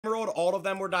Emerald, all of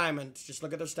them were diamonds. Just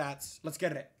look at their stats. Let's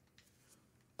get it.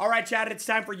 All right, chat, it's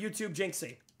time for YouTube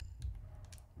Jynxzi.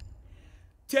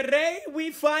 Today,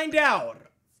 we find out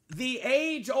the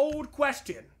age-old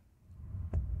question.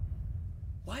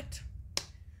 What?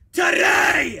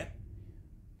 Today,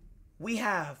 we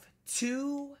have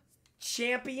two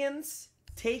champions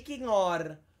taking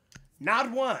on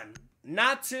not one,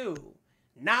 not two,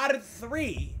 not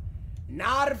three,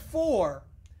 not four,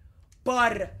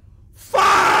 but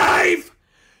 5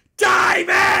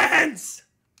 diamonds!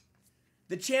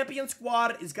 The champion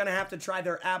squad is going to have to try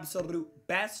their absolute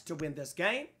best to win this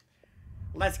game.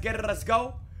 Let's get it. Let's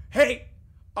go. Hey,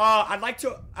 I'd like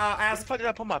to ask... What did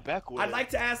I put my back with? I'd like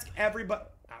to ask everybody...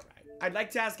 All right. I'd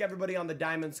like to ask everybody on the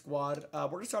diamond squad. We're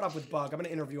going to start off with Bug. I'm going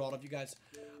to interview all of you guys.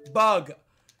 Bug,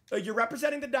 you're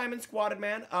representing the diamond squad,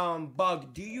 man.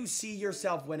 Bug, do you see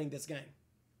yourself winning this game?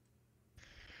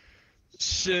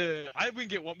 Shit, we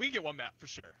can get one map for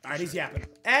sure. All right, he's yapping.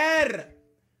 Ed,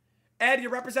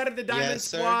 you're representing the diamond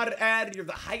squad. Ed, you're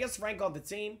the highest rank on the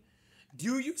team.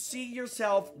 Do you see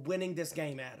yourself winning this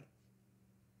game, Ed?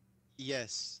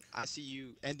 Yes, I see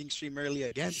you ending stream early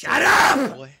again. Shut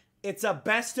up! Boy. It's a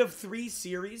best of 3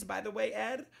 series, by the way,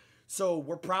 Ed. So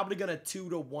we're probably gonna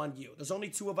 2-1 you. There's only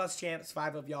 2 of us champs,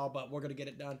 5 of y'all, but we're gonna get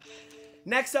it done.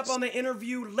 Next up on the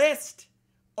interview list,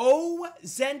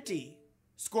 Zenti.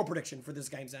 Score prediction for this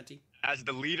game, Zenti. As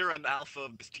the leader and alpha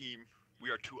of this team,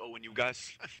 we are 2-0 you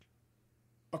guys.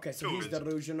 Okay, so he's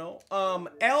delusional.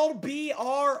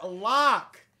 LBR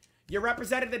Lock. You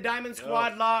represented the Diamond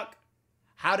Squad, Lock.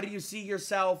 How do you see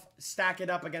yourself stack it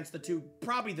up against the two,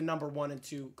 probably the number 1 and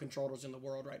 2 controllers in the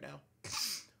world right now?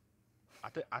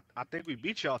 I think we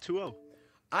beat y'all 2-0.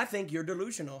 I think you're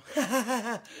delusional.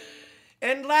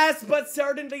 And last but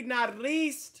certainly not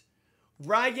least,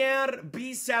 Ryan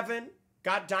B7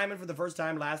 got diamond for the first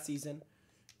time last season.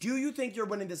 Do you think you're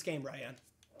winning this game, Ryan?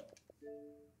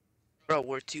 Bro,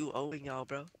 we're 2-0 y'all,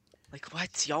 bro. Like,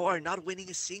 what? Y'all are not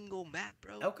winning a single map,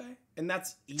 bro. Okay. And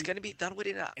that's... It's gonna be done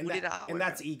within an hour. And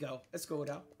that's ego. Let's go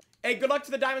now. Hey, good luck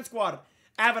to the Diamond Squad.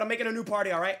 Avid, I'm making a new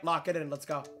party, all right? Lock it in. Let's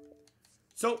go.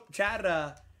 So,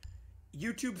 Chad,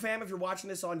 YouTube fam, if you're watching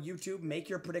this on YouTube, make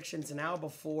your predictions now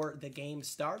before the game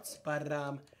starts.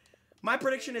 But my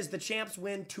prediction is the champs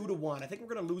win 2-1. I think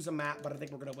we're going to lose a map, but I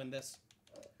think we're going to win this.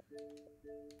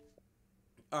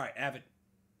 All right, Avid.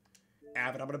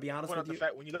 Avid, I'm going to be honest with you.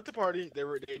 Fact, when you left the party, they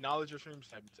acknowledged your stream.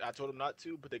 I told them not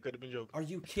to, but they could have been joking. Are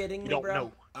you kidding me, bro?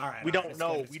 Know. All right. We don't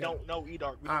know. We don't know,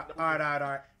 E-Dark. All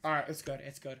right. It's good.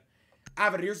 It's good.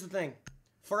 Avid, here's the thing.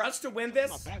 For us to win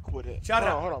this... I'm back with it. Shut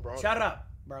up. Hold on, bro. Shut up,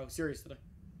 bro. Seriously.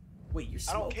 Wait, you're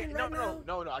smoking right now?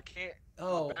 No, I can't.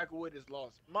 Oh. My backwood is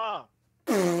lost. Mom.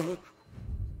 Get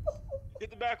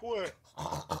the backwood.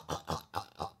 All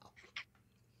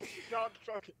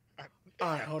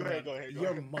right, hold on. Go ahead.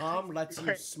 Your mom lets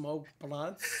you smoke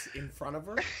blunts in front of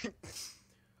her?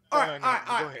 All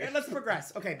right. Let's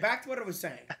progress. Okay, back to what I was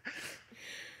saying.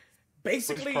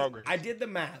 Basically, I did the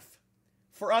math.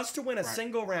 For us to win a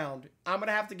single round, I'm going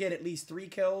to have to get at least 3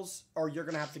 kills, or you're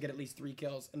going to have to get at least 3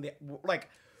 kills. And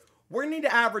we need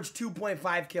to average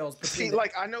 2.5 kills. See,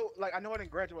 I know I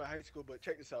didn't graduate high school, but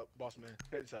check this out, boss man.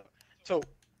 Check this out. So,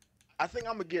 I think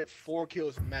I'm going to get 4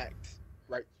 kills max,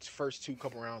 right, first 2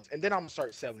 couple rounds. And then I'm going to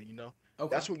start selling, you know?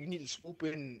 Okay. That's when you need to swoop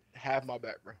in and have my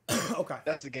back, bro. Okay.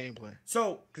 That's the game plan.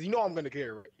 So, because you know I'm going to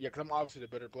carry, right? Yeah, because I'm obviously the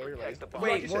better player.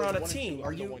 Wait, we're on a team.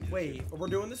 Are you? Wait, we're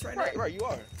doing this right now? Right, you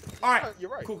are. All right.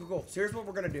 You're right. Cool. So here's what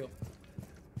we're going to do.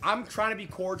 I'm trying to be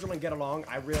cordial and get along.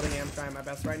 I really am trying my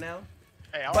best right now.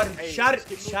 Hey, shut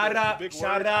it up.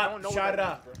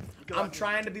 I'm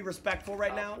trying to be respectful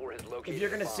right now. If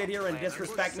you're going to sit here and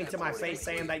disrespect me to my face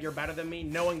saying that you're better than me,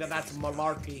 knowing that that's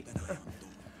malarkey.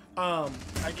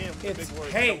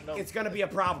 It's gonna be a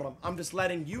problem. I'm just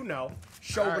letting you know.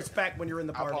 Show respect when you're in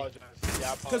the party. I apologize.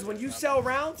 Because when you sell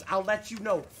rounds, I'll let you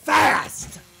know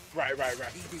fast. Right. 10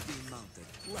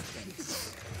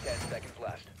 seconds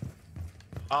left.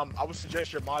 I would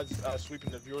suggest your mods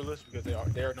sweeping the viewer list because they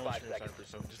are no stream ciphers,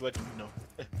 so just let you know.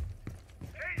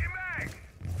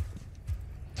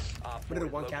 What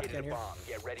did one captain here?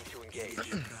 Get ready to engage.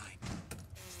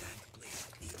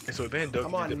 So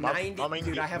I'm on 90,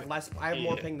 dude. I have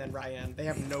more ping than Ryan. They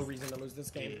have no reason to lose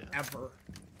this game ever.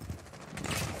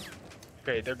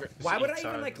 Okay, why would I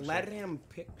even let him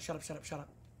pick? Shut up.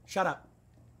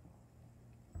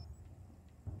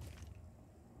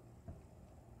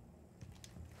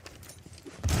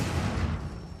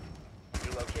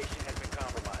 Your location has been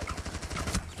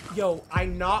compromised. Yo, I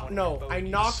knocked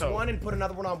one and put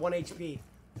another one on 1 HP.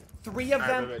 3 of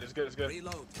them. It's good.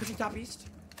 Pushing top east.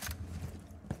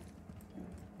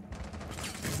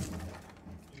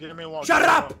 Get me one. Shut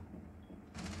up!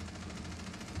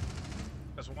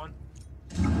 That's one.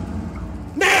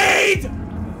 Nade!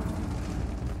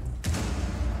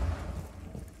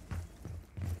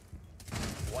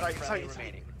 One friendly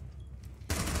remaining.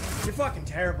 You're fucking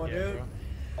terrible, Yeah, dude.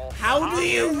 bro. How do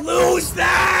you lose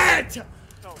that?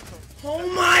 Oh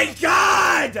my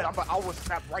god! I will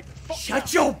snap right the fuck Shut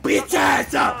down. your bitch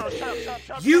ass up! No,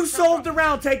 shut You up, sold the shut up.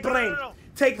 round. Take blame. No.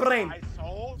 Take blame. I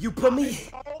sold. You put me.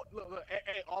 Look,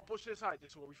 hey, all push aside.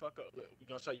 This is where we fuck up. Look, we're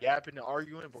gonna start yapping and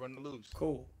arguing. We're gonna lose.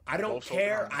 Cool. I don't Both sold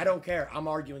care. the round. I don't care. I'm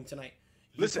arguing tonight.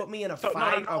 You Listen, put me in a so, no,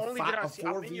 fight, not only did I a see-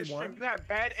 I'm in your stream, 4v1. You had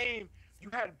bad aim. You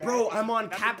had bad Bro, aim. I'm on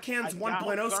That Capcan's means I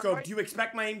 1.0 downed scope. Thermite. Do you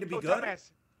expect my aim to be Yo, good? dumbass.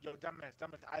 Yo, dumbass.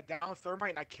 I downed Thermite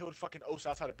and I killed fucking Os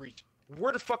outside the breach.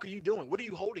 Where the fuck are you doing? What are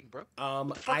you holding, bro?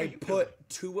 the fuck are I you put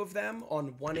 2 of them on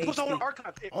 1 It was on HP.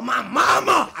 archive. Oh my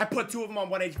mama! I put 2 of them on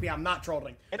 1 HP. I'm not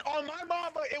trolling. And on my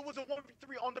mama, it was a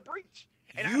 1v3 on the breach.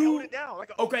 And I You- held it down. Like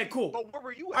a, Okay, cool. But where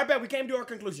were you I at? bet we came to our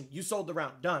conclusion. You sold the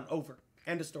round. Done. Over.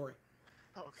 End of story.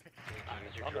 Okay.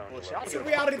 I'm the bullshit. I don't It's the give a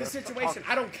reality of fuck, the bro. situation.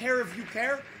 I don't care if you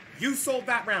care. You sold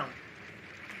that round.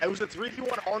 It was a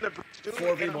 3v1 on the breach, dude.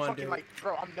 4v1, and I'm fucking dude. like,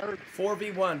 bro, I'm nervous.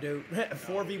 4v1, dude.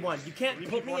 4v1. You can't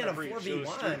put me 3v1 in a on the breach,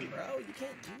 4v1, dude. bro. You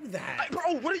can't do that. Like,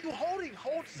 bro, what are you holding?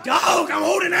 Hold sight. Dog, I'm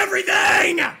holding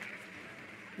everything!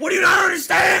 What do you not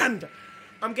understand?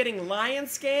 I'm getting lion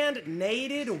scanned,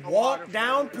 naded, walked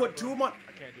down, put 2 of them on...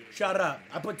 I can't do this. Shut up.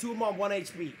 I put 2 of them on 1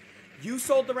 HP. You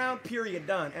sold the round, period,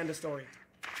 done. End of story.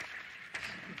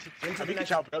 I Into the think you next...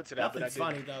 chopped it up to that, but I Nothing's didn't.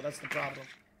 funny, though. That's the problem.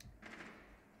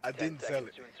 I didn't sell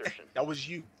it. That was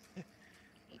you.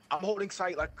 I'm holding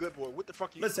sight like good boy. What the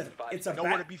fuck you Listen, doing? it's a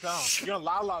Nowhere to bad... be found. You're in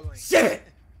La La Land. Shit it!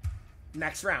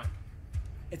 Next round.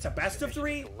 It's a best of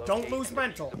 3. Don't lose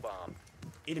mental.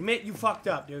 Admit you fucked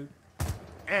up, dude.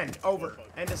 End. Over.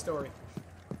 End of story.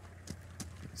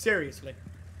 Seriously.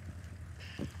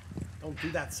 Don't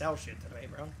do that cell shit today,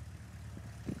 bro.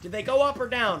 Did they go up or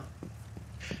down?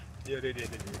 Yeah, they did.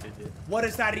 What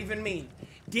does that even mean?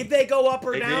 Did they go up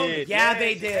or They down? did. Yeah, Yes,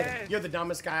 they did. yes. You're the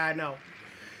dumbest guy I know.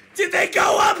 Did they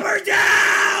go up or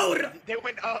down? They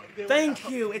went up. They went Thank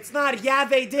up. you. It's not yeah,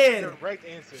 they did. Direct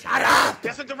answer. Shut up!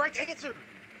 That's a direct answer.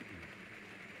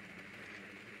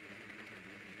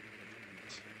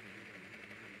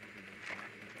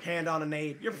 Hand on a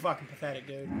nade. You're fucking pathetic,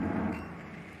 dude. I'm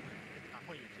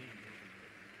on your team.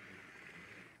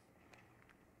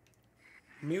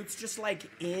 Mute's just like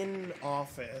in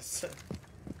office.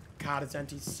 God, it's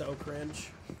empty. So cringe.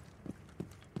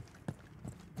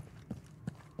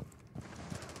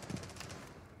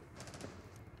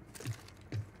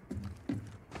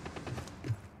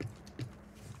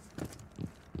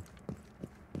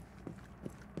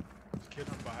 This kid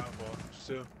on behind ball.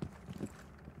 Still.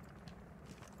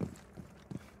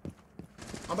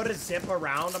 I'm gonna zip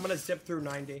around. I'm gonna zip through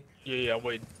 90. Yeah, I'm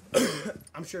waiting.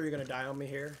 I'm sure you're gonna die on me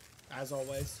here, as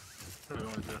always.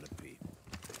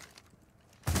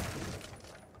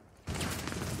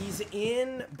 He's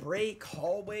in break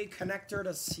hallway connector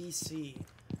to CC.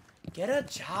 Get a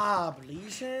job,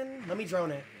 Legion. Let me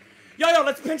drone it. Yo,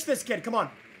 let's pinch this kid. Come on.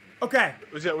 Okay.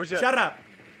 Where's that? Shut up.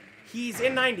 He's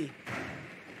in 90.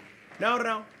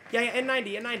 No. Yeah, in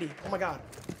 90, in 90. Oh my god.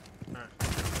 Alright.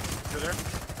 You there?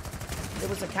 It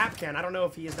was a cap can. I don't know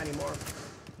if he is anymore.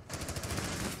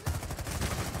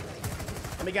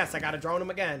 Let me guess. I gotta drone him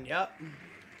again. Yep.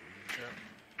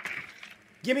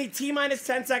 Give me T-minus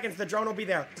 10 seconds. The drone will be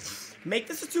there. Make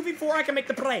this a 2v4. I can make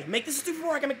the play. Make this a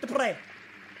 2v4. I can make the play.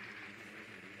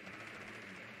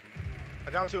 I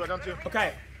down two.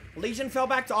 Okay. Legion fell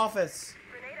back to office.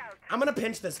 I'm gonna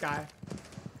pinch this guy.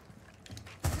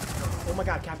 Oh my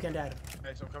god. Capcan dead.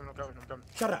 Hey, so I'm coming.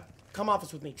 Shut up. Come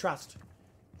office with me. Trust.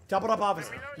 Doubled up office.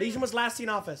 Legion was last seen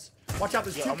office. Watch out.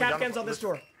 There's Yeah, 2 I'm down Capcans to- on this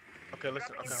door. Okay,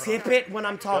 listen. Okay, hold Zip it when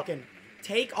I'm talking.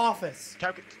 Take office.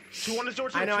 on. Two on this door,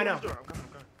 too. I know, two I on know. this door. I'm coming.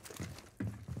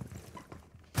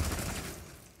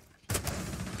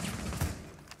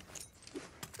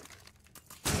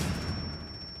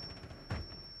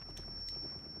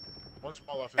 One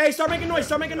small office. Hey, start making noise.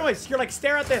 Start making noise. You're like,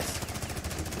 stare at this.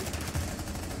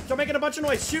 Start making a bunch of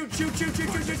noise. Shoot.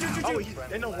 Oh,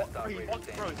 they know what? Bro, he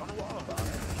walked, bro. He's on the wall.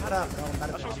 Shut up, bro. I'm about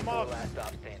That's to your small office.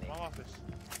 Small office.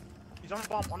 He's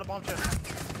on the bomb chest.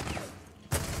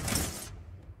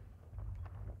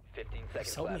 15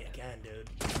 seconds Sold me left. again, dude.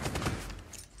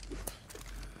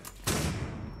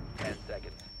 10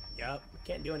 seconds. Yep.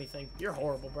 Can't do anything. You're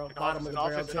horrible, bro. In Bottom of the barrel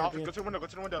office, in office. champion. Go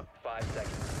to the window. 5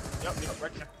 seconds. Yep,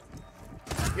 right there.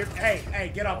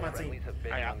 Hey, get off my team. Friendlies have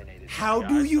been I am. eliminated. How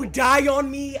do you die on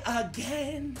me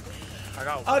again? I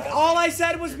got all I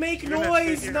said was make You're gonna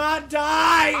noise, sit here. not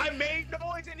die. I made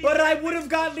noise. And he But I said would have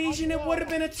got Legion. It would have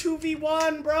been a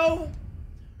 2v1, bro.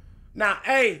 Nah,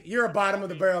 hey, you're a bottom of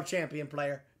the barrel champion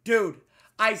player. Dude,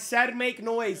 I said make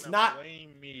noise, not...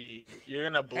 blame me. You're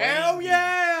gonna blame Hell me.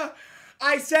 yeah!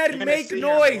 I said You're gonna make sit here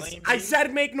and noise. blame I me?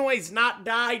 said make noise, not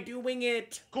die doing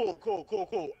it.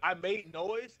 Cool. I made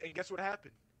noise, and guess what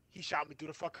happened? He shot me through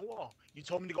the fucking wall. You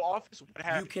told me to go office. What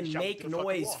happened? You can He shot me make through the fucking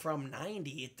noise wall. from 90.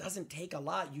 It doesn't take a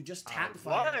lot. You just tap I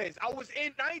fire. was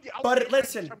in 90. But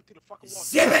listen,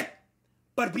 zip it!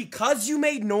 But because you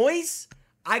made noise,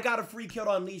 I got a free kill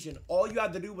on Legion. All you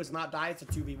had to do was not die. It's a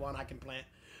 2v1. I can plant.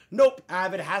 Nope.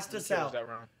 Avid has to sell. That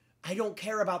round. I don't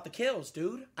care about the kills,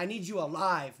 dude. I need you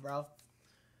alive, bro.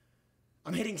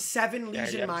 I'm hitting 7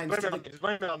 Legion mines. Just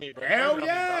blame it on me, bro. Hell Blame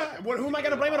it on me, yeah! bro. Who am I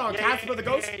gonna blame it on? Casper the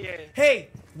Ghost? Yeah. Hey,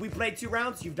 we played 2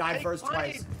 rounds. You've died Take first blame.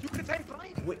 twice. You can take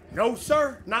blame. No,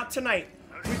 sir. Not tonight.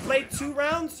 We played 2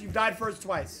 rounds. You've died first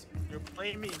twice. You're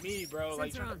blaming me, bro.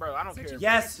 Like, bro, I don't care.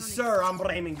 Yes, sir. I'm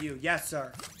blaming you. Yes,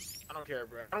 sir. I don't care,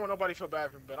 bro. I don't want nobody to feel bad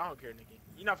for me, but I don't care, Nikki.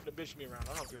 You're not gonna bitch me around.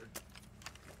 I don't care.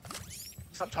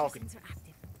 Stop talking.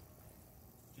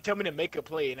 You tell me to make a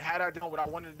play, and had I done what I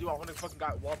wanted to do, I would have fucking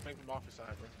got wall bang from the office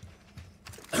side,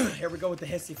 bro. Here we go with the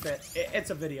hissy fit. It's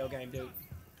a video game, dude.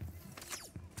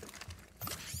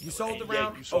 You sold the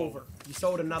round? you sold. Over. You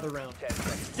sold another round.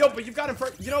 Yo, but you've got him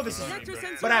first. You know this is...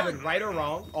 But Evan, right or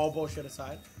wrong, all bullshit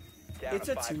aside, Down it's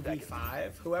to a 5 seconds.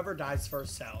 2v5. Whoever dies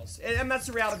first sells. And that's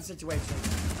the reality of the situation.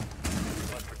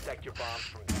 You must protect your bombs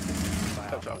from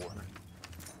by Op 4.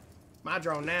 My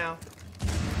drone now.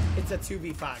 It's a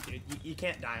 2v5, dude. You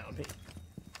can't die on me.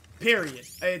 Period.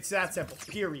 It's that simple.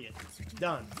 Period.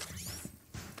 Done.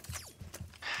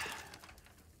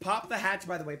 Pop the hatch,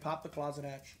 by the way. Pop the closet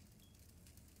hatch.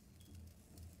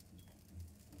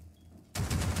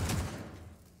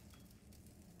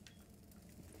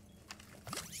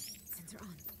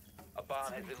 A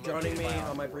bomb has been Joining located me by Op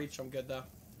on my 4. breach. I'm good, though.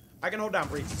 I can hold down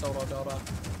breach solo, Dodo.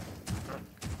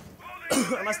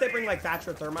 Unless they bring, like,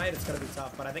 Thatcher Thermite, it's gonna be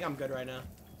tough. But I think I'm good right now.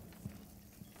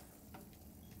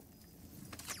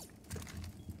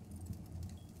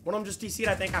 One of them just DC'd,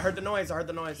 I think. I heard the noise.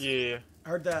 Yeah. I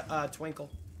heard the twinkle.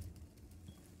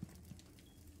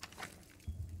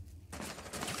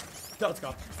 Let's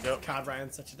go. Yep. God,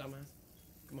 Ryan's such a dumbass.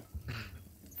 Come on.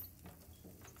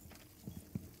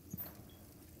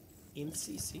 In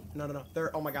CC? No.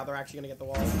 They're, oh my god, they're actually gonna get the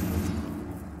wall.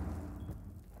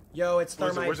 Yo, it's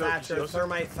Thermite Thatcher.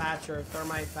 Thermite Thatcher.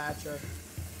 Thermite Thatcher.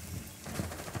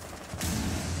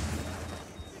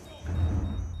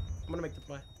 I'm gonna make the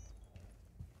play.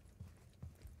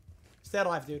 Stay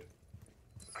alive, dude.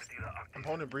 I'm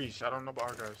holding breach. I don't know about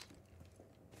our guys.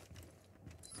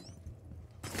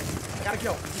 I gotta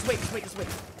kill. Just wait.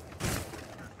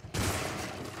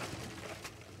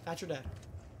 Thatcher dead.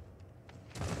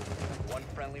 One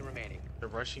friendly remaining. They're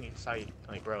rushing in sight.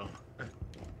 Like, bro.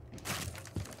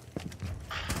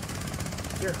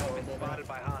 You're horrible, bro. Spotted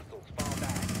by hostiles. Fall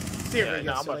back. Seriously,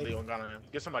 Nah, I'm about to silly. leave on gun on him.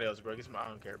 Get somebody else, bro. I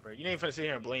don't care, bro. You ain't finna sit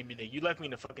here and blame me. You left me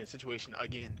in a fucking situation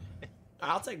again.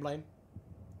 I'll take blame.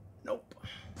 Nope.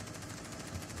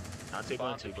 I'll take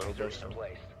one Bomb too, bro. diffuser There's in no.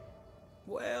 place.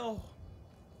 Well,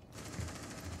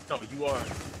 No, you are.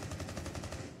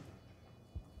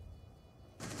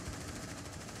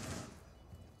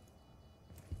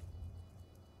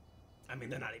 I mean,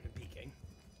 they're not even peeking.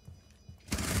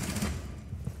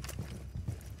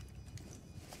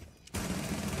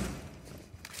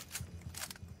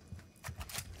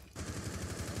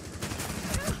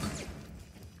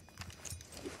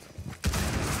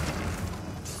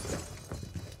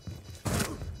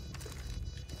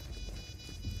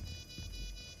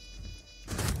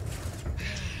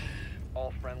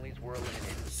 All friendlies were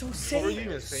eliminated. So What were you say,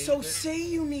 gonna say, so man? say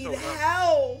you need So,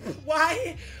 help.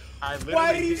 Why? I literally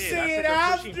Why did you did. say I it said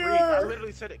they're pushing breach. I after?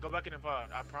 literally said it. Go back in the pod.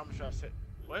 I promise you I said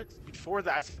what? Before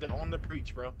that I said they're on the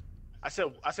breach, bro. I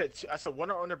said one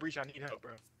are on the breach, I need help,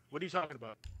 bro. What are you talking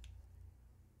about?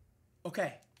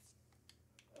 Okay.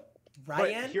 But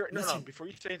Ryan, here, no, listen. before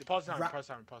you say pause time. Ra-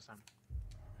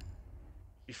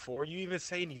 Before you even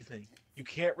say anything, you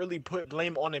can't really put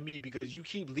blame on me because you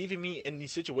keep leaving me in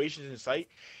these situations in sight.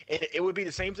 And it would be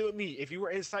the same thing with me. If you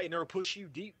were in sight and they were pushing you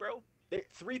deep, bro.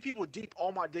 3 people deep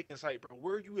on my dick in sight, bro.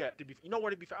 Where are you at? You know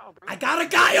where to be found, bro. I got a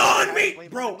guy on me,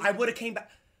 bro. I would have came back.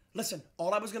 Listen,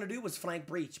 all I was gonna do was flank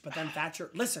breach, but then Thatcher.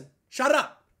 Listen, shut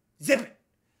up, zip it.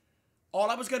 All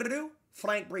I was gonna do,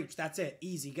 flank breach. That's it.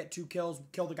 Easy. Get 2 kills.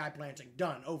 Kill the guy planting.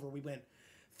 Done. Over. We win.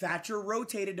 Thatcher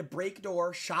rotated to break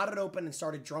door, shot it open, and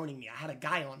started droning me. I had a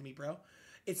guy on me, bro.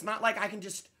 It's not like I can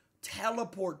just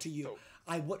teleport to you.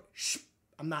 I would. Shh.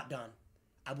 I'm not done.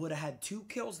 I would have had 2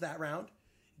 kills that round.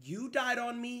 You died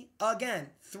on me again.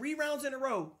 3 rounds in a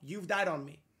row, you've died on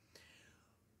me.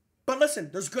 But listen,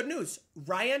 there's good news.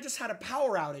 Ryan just had a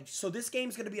power outage, so this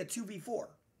game's going to be a 2v4.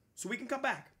 So we can come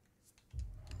back.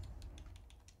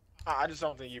 I just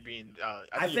don't think you're being.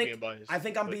 I think you're being biased. I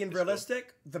think I'm being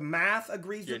realistic. The math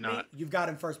agrees with me. Not. You've got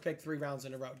him first pick 3 rounds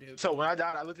in a row, dude. So when I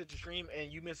died, I looked at your stream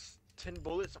and you missed 10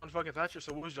 bullets on fucking Thatcher.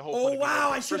 So what was the whole? Oh point wow!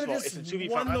 of I should have just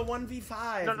won the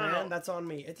 1v5, no, man. no. That's on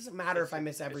me. It doesn't matter if I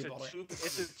miss every bullet.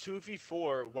 It's a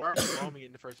 2v4. Why are you roaming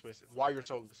in the first place? Why you're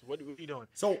soulless? What are you doing?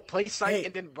 So play sight hey,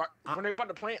 and then when they're about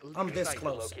to plant, I'm this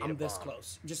close. I'm this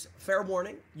close. Just fair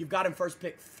warning. You've got him first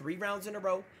pick 3 rounds in a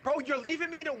row. Bro, you're leaving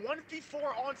me to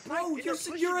 1v4 on sight.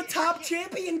 Bro, you're a top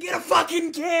champion. Get a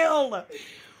fucking kill.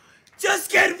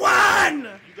 Just get one.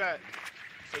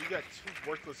 So you got 2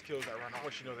 worthless kills that run. I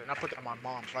want you to know that. And I put that on my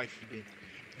mom's life.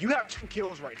 You have 2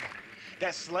 kills right now.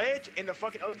 That sledge and the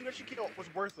fucking other thing that you killed was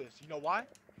worthless. You know why?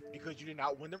 Because you did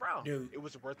not win the round. Dude. It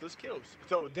was worthless kills.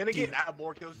 So then again, I have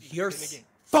more kills.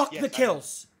 Fuck the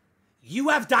kills. You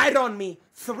have died on me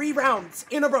 3 rounds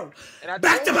in a row.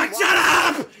 Back to back. Shut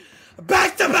up.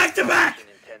 Back to back to back.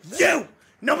 You.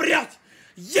 Nobody else.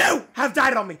 You have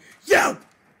died on me. You.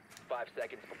 5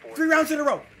 seconds before. 3 rounds in a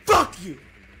row. Fuck you.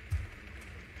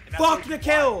 Fuck the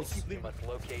kills. You must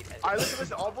locate and Alright,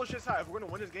 listen, all bullshit aside, if we're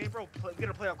gonna win this game, bro, we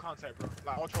gotta play up contact, bro.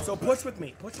 Like, all So push with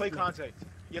me. Play contact.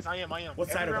 Yes, I am. What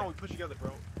side Every of round it? we push together,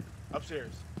 bro.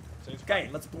 Upstairs. Okay,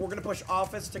 we're gonna push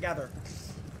office together.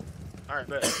 Alright,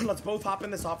 bet. Let's both hop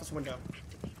in this office window.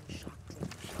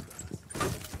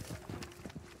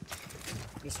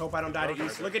 Just hope I don't die to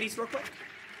East. Look at East real quick.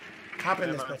 Hop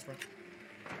in this bitch, bro.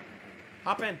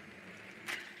 Hop in.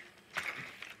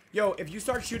 Yo, if you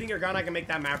start shooting your gun, I can make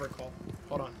that Maverick call.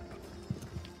 Hold on.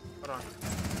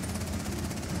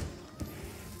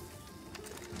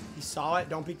 He saw it.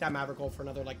 Don't peek that Maverick call for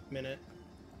another, like, minute.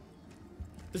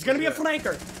 There's gonna be a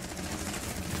flanker.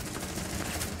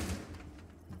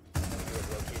 you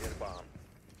have located a bomb.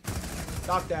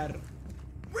 Doc that.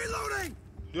 Reloading!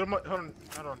 Dude, hold on.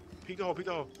 Peek the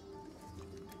hole.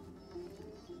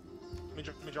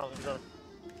 Let me draw.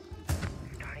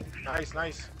 Nice.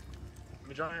 Let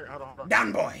me draw here. Hold on.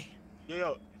 Down, boy.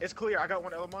 Yo, it's clear. I got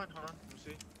one L of mine. Hold on. Let me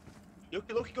see. Yo,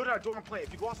 Loki, go to that door and plant.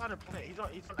 If you go outside and plant, he's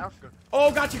from Africa.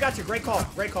 Oh, got you. Great call.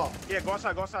 Yeah, go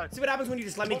outside. See what happens when you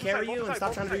just let me carry you and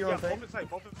stop trying to do your own thing?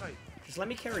 Both inside. Just let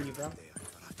me carry you, bro.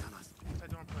 Inside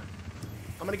door and plant.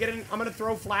 I'm gonna get in. I'm gonna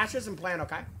throw flashes and plan,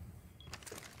 okay?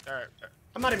 Alright.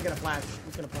 I'm not even gonna flash. I'm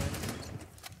just gonna plan.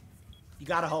 You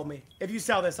gotta hold me. If you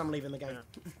sell this, I'm leaving the game.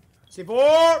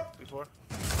 C4! Before.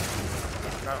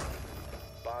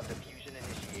 Bomb diffusion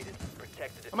initiated.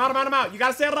 Protect the I'm out. You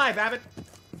gotta stay alive, Avid.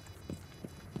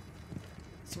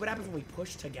 See what happens when we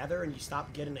push together and you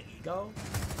stop getting an ego?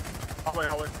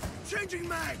 Hallway. Changing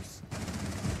mags.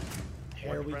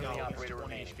 Here we go. operator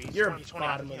remaining. You're a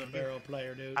bottom of the barrel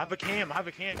player, dude. I have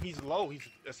a cam. He's low. He's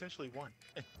essentially 1.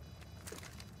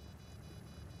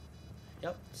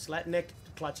 Yep. Just let Nick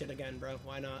clutch it again, bro.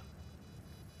 Why not?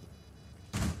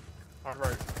 Hard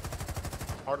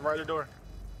right the door.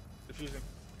 Diffusing.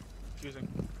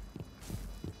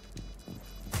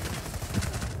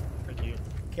 Thank you.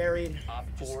 Carried. Op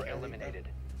 4 Just carried, eliminated.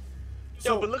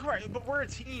 So, but look right. But we're a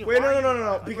team. wait, Why no.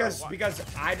 are you- Because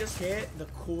I just hit the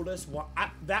coolest one.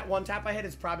 That one tap I hit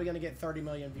is probably gonna get 30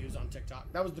 million views on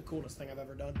TikTok. That was the coolest thing I've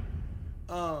ever done.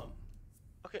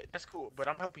 Okay, that's cool. But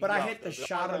I'm helping. But you I out, hit the though.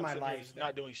 shot That's of why my I'm life. sitting here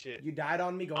not doing shit. You died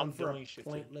on me going I'm for a doing shit, too.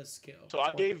 pointless kill. So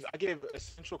I gave a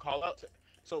central call out.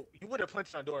 So you would have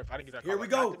planted on the door if I didn't get that. Here call we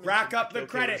out. go. Not to Rack mention up the kill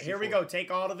credit. KC4. Here we go.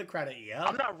 Take all of the credit. Yeah.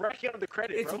 I'm not racking up the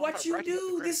credit. It's bro. I'm what not you racking up the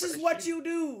do. credit This for is this what shit. you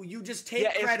do. You just take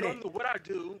Yeah, credit. it's what I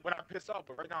do when I'm pissed off.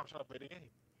 But right now I'm trying to play the game.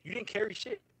 You didn't carry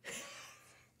shit.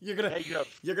 You're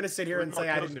gonna sit here and say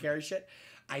I didn't carry shit.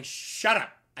 Shut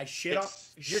up. I shit up.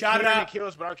 Shut up.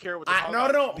 Kills, but I don't care what the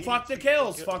No. Fuck the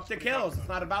kills. Fuck the kills. It's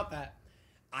not about that.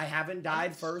 I haven't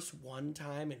died first one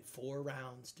time in 4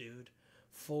 rounds, dude.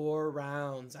 4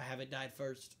 rounds. I haven't died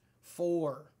first.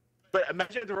 4. But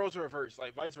imagine if the roles were reversed,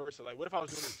 like vice versa. Like, what if I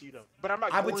was doing this to you though? But I'm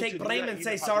not. I would going take to do blame that and even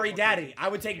say if I sorry, did daddy. I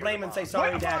would take blame and say sorry,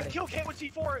 What if daddy. I kill Cam with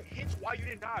C4 hits why you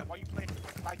didn't die? Why you playing?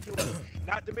 I killed him.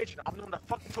 Not to mention, I'm the one that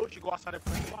fucking told you to go outside and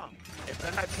play the bomb. If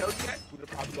I not tell you that, we would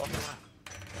have probably lost the round.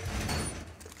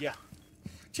 Yeah.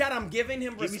 Chad, I'm giving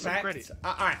him Give me some respect. credit.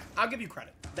 All right, I'll give you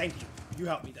credit. Thank you. You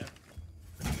helped me there.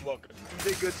 You're welcome.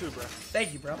 You did good too, bro.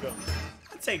 Thank you, bro. Go.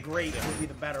 I'd say great would be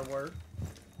the better word.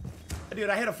 Dude,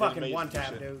 I hit a fucking amazing one tap,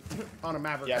 shit. dude, on a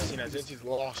Maverick. Yeah, I seen that. Jynxzi's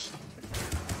lost.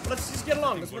 Let's just get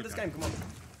along. Let's win this game. Come on.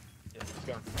 Yeah, let's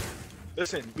go.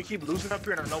 Listen, we keep losing up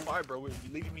here, and I know why, bro. You're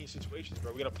leaving me in situations,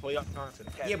 bro. We gotta play up content.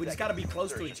 Yeah, we just gotta be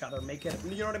close to each other. Make it,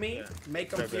 you know what I mean? Yeah. Make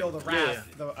them Okay, feel the yeah.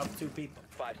 wrath of two people.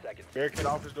 5 seconds. Barricade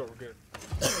office door, we're good.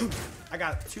 I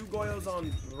got 2 Goyos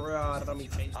on. Let me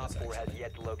change Op this. 4 has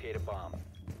yet to locate a bomb.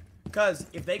 Because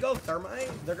if they go thermite,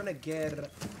 they're gonna get.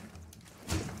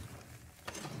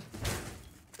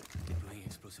 Deploying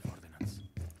explosive ordnance.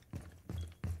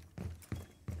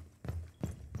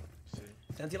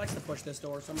 Jynxzi likes to push this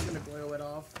door, so I'm just gonna Goyo it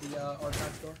off the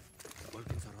archives door.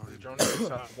 Vulcans are already Drone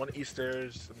inside, one east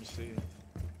stairs. Let me see.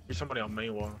 There's somebody on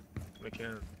main wall. They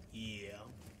can. Yeah.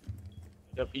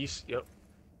 Yep, east. Yep.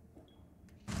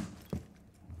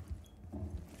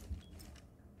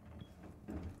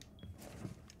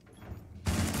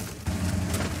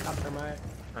 Top thermite.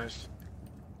 Nice.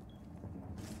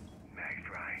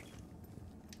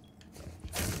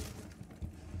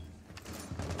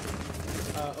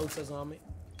 Osa's on me.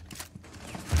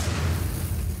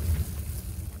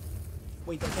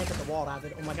 Wait, they can't get the wall,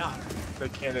 Avid. Oh my god. They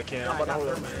can. They can. Yeah, I'm I about to got hold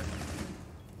up, thermite. man.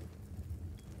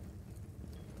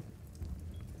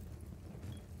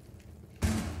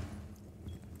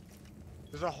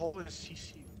 There's a hole in the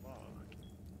CC log.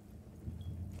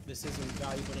 This isn't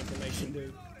valuable information,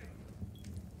 dude.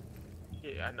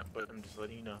 Yeah, I know, but I'm just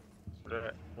letting you know. Where they're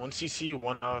at. One CC,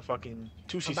 one fucking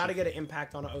 2 CC. I'm about to get an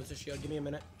impact on an Osa shield. Give me a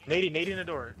minute. Nading in the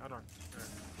door. Hold on. Alright.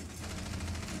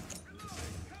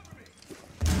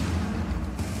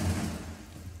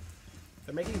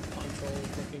 They're making punch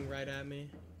holes looking right at me.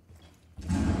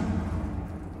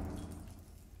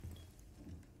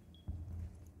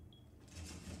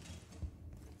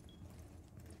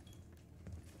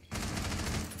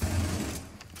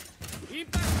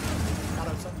 Got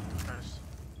Osa. Nice.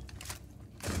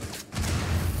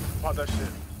 Pop that shit.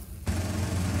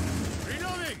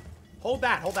 Reloading. Hold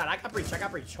that, hold that. I got breach, I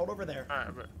got breach. Hold over there.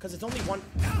 Alright, bro. Because it's only one.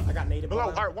 I got native. Below,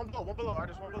 below. alright, one below. Alright,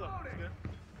 there's one below. Good.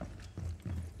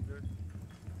 Good.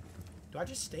 Do I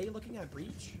just stay looking at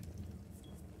breach?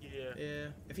 Yeah. Yeah.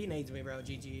 If he nades me, bro,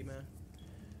 GG, man.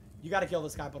 You gotta kill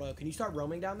this guy below. Can you start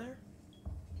roaming down there?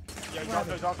 Yeah, he's What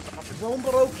off his office. Roam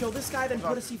below, kill this guy, then put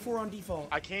a Office. C4 on default.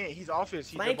 I can't. He's office.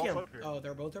 He's Flank both him. up here. Oh,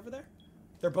 they're both over there?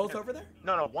 They're both over there?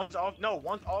 No, one's off. No,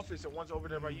 one's office and one's over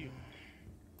there by you.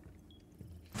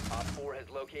 Op 4 has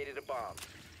located a bomb.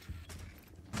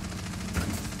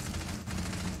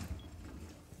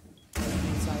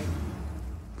 Inside.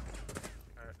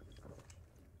 Alright.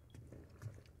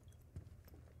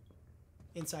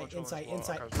 Inside, Control inside, as well.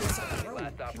 inside, Okay. inside. Bro,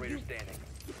 Last can operator you- standing.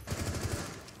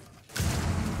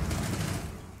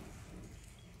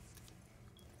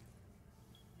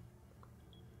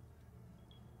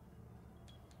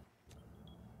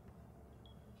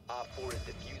 Op 4 is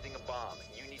defusing a bomb.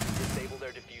 You need to disable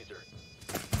their diffuser.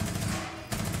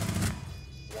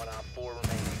 One Op 4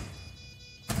 remaining.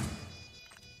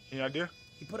 Any idea?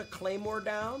 He put a claymore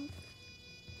down.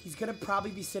 He's gonna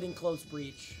probably be sitting close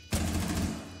breach.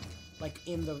 Like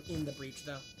in the breach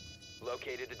though.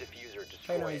 Located the diffuser. Hey,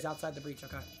 Destroy no, it. he's outside the breach.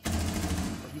 Okay.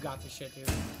 Oh, you got this shit, dude.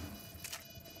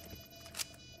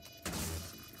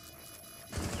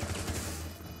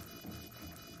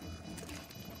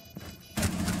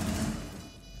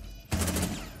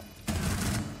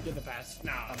 You're the best.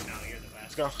 No, you're the best.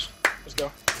 Let's go. Let's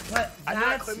go. But I knew that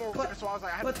that's Claymore was there, so I was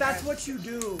like, I had but to that's pass. what you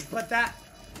do. But that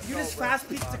you just bro. fast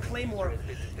peek the Claymore.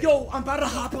 Yo, I'm about to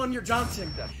hop on your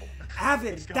Johnson.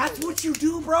 Avid, that's what you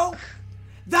do, bro.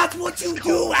 That's what you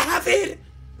do, Avid.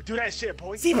 Do that shit,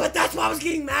 boy. See, but that's why I was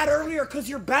getting mad earlier, because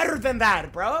you're better than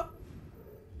that, bro.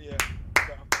 Yeah. Let's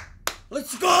go.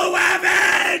 Let's go,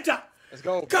 Avid! Let's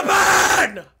go. Come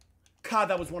on! God,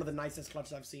 that was one of the nicest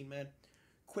clutches I've seen, man.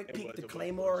 Quick It peek was, to it was,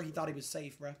 Claymore. it was. He thought he was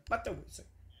safe, bro. But the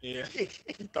Yeah. He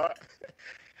thought.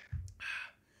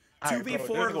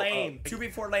 2v4 lame.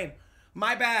 2v4 lame.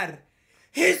 My bad.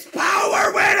 His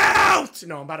power went out!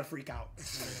 No, I'm about to freak out.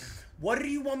 What do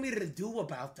you want me to do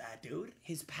about that, dude?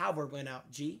 His power went out,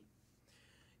 G.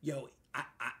 Yo,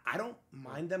 I don't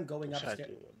mind them going upstairs.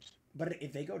 But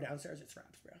if they go downstairs, it's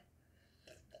raps, bro.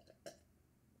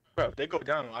 Bro, if they go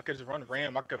down, I could just run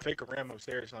ram. I could fake a ram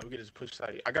upstairs, and we could just push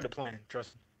side. I got a plan.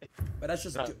 Trust me. But that's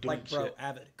just, Not good, doing like, bro, shit.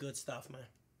 Avid, good stuff, man.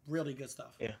 Really good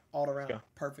stuff. Yeah. All around. Yeah.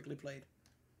 Perfectly played.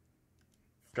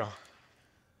 Go.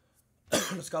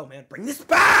 Let's go, man. Bring this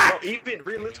back! Bro, even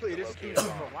realistically, this is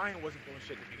Ryan wasn't doing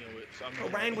shit to begin with. So I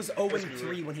mean, Ryan was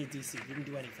 0-3 when he DC'd. Didn't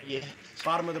do anything. Yeah.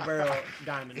 Bottom of the barrel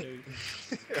diamond, dude.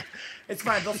 It's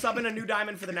fine. They'll sub in a new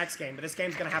diamond for the next game, but this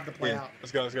game's going to have to play Yeah. out.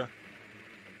 Let's go. Let's go.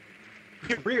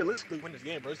 We can realistically win this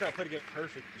game, bro. It's gotta play to get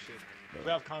perfect and shit.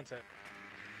 We have content.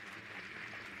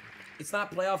 It's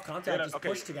not playoff contact. Yeah, Just okay.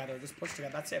 push together. Just push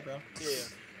together. That's it, bro. Yeah.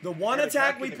 The one Yeah,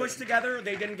 attack Cap we can pushed do it. together,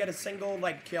 they didn't get a single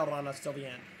like kill on us till the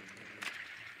end.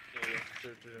 Yeah.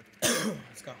 Sure.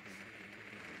 Let's go.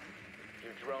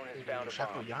 Your drone has found a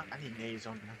Shackle, bomb. yeah, I need nades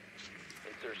on there.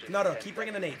 Insertion No, in 10 keep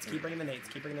bringing the seconds. nades. Keep bringing the nades.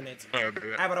 Keep bringing the nades. Alright,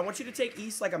 bet. Avid, I want you to take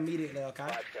east like immediately, okay?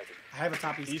 5 seconds. I have a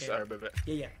top east. East, cam. alright, bet.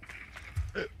 Yeah.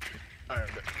 Alright,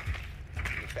 bet.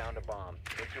 You found a bomb.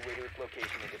 Make your way to its location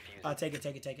and defuse it. Take it.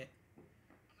 Take it. Take it.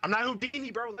 I'm not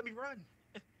Houdini, bro. Let me run.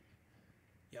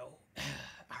 Yo. All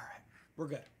right. We're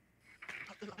good.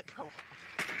 Bro.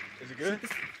 Is it good?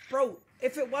 Bro,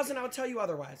 if it wasn't, I would tell you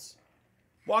otherwise.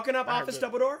 Walking up Alright, office good.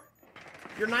 double door.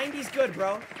 Your 90's good,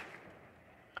 bro.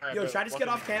 Alright, Yo, bet. should I just get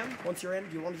Welcome. off cam once you're in?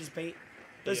 Do you want to just bait?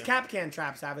 There's Yeah. cap can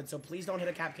traps, Avid, so please don't hit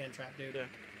a cap can trap, dude. Yeah.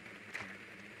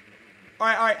 All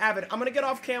right, Avid. I'm going to get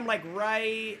off cam, like,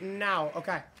 right now,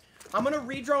 okay? I'm going to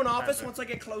re-drone office bet. once I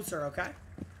get closer, okay?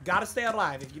 Gotta stay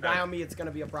alive. If you die Alright. on me, it's going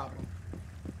to be a problem.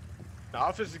 The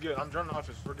office is good. I'm droning the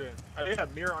office. We're good. They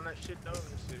have mirror on that shit, though.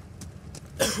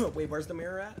 Let's see. Wait, where's the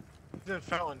mirror at? It's in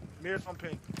fountain. Mirror's on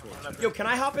pink. On that Yo, bed. can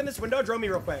I hop in this window? Drone me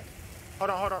real quick. Hold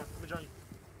on. Let me join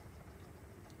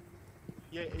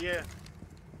you. Yeah.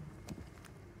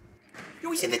 Yo,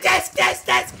 he's in the desk!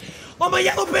 On my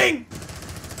yellow ping!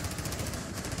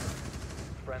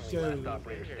 Friendly Dude. last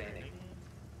operator standing.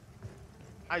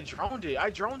 I droned it. I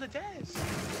droned the desk.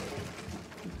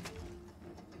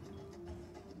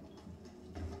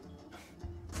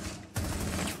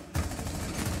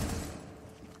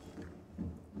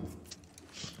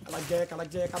 I like dick, I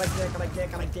like dick, I like dick, I like dick,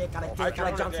 I like dick, I like dick, I like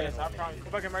droned the Johnson. desk. I promise. Go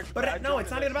back and merge. But no,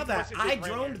 it's not even about that. I droned.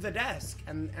 droned the desk,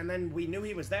 and then we knew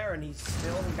he was there, and he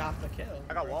still got the kill.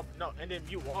 I got wall. No, and then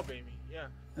you wall banged me. Yeah.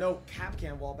 No,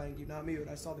 Capcan wall banged you, not mute.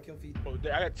 I saw the kill feed. Oh,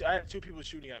 I had 2 people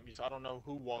shooting at me, so I don't know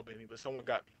who wall banged me, but someone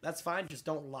got me. That's fine. Just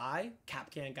don't lie.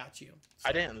 Capcan got you.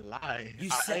 I didn't lie. You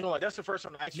I said- ain't gonna lie. That's the first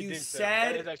one I actually You did say.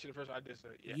 said- That is actually the first one I did say.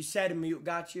 Yeah. You said mute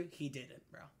got you. He didn't,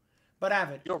 bro. But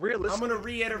Avid, Yo, realistic. I'm gonna Should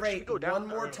reiterate we go down one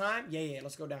more or- time. Yeah,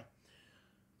 let's go down.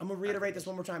 I'm gonna reiterate this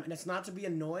one more time, and it's not to be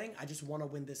annoying. I just want to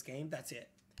win this game. That's it.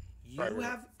 You Right.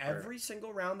 have every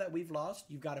single round that we've lost.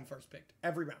 You've got him first picked.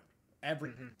 Every round.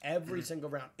 Every single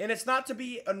round. And it's not to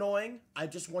be annoying. I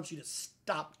just want you to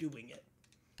stop doing it.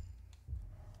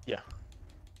 Yeah.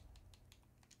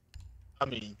 I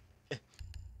mean,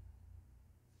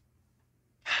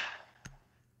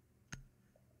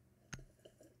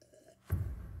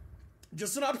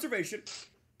 Just an observation.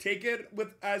 Take it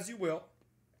with as you will.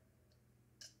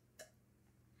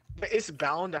 but it's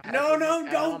bound to happen. No, at don't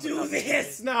home, do but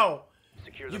this. No.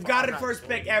 Secure the You've bomb. got it not first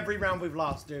doing pick it. every round we've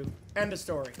lost, dude. End of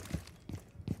story.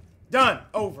 Done.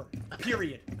 Over.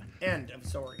 Period. End of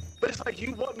story. But it's like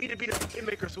you want me to be the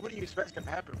playmaker, so what do you expect can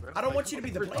happen, bro? I don't Like, want you to be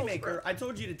the first goals, playmaker. bro. I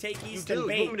told you to take East do. and You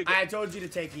bait. want me to go- I told you to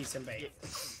take East and bait.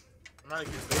 I'm not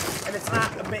against this. And it's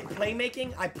not a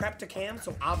playmaking. I prepped a cam,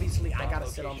 so obviously I gotta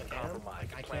sit on the Location cam.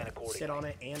 compromised. Like, I Plan can't sit on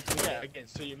it and take Yeah, it. again,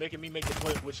 so you're making me make the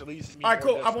play, which leads me. All right,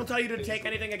 more cool. I won't tell you to desperate. take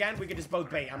anything again. We can just both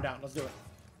bait. I'm down. Let's do it.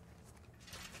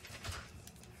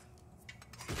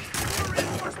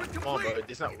 Come on, bro.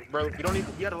 It's not, bro. We don't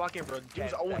even. We gotta lock in, bro. Dude's 10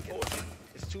 0-4. seconds.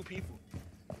 It's 2 people.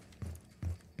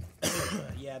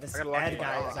 Yeah, this I gotta lock Ed in.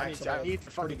 guy is I actually need a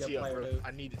to pretty fucking good tee up, player, bro. dude.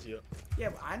 I need to tee up. Yeah,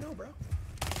 I know, bro.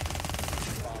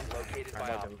 Bomb located by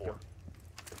Alright, Op there we 4. go.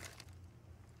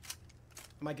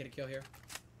 I might get a kill here.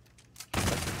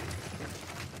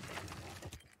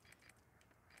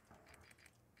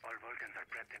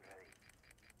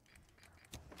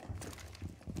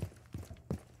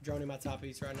 Droning my top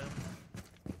east right now.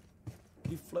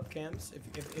 Can you flip cams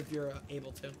if you're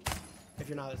able to? If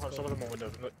you're not, that's Oh, cool. some of them are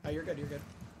windows. Look. Oh, you're good. You're good.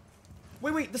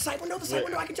 Wait. The side window.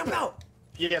 Wait. I can jump out.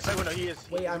 Yeah, side window. He is.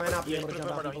 Wait, I might not be Yeah, able to put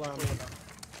jump him out. right People now. are on the window.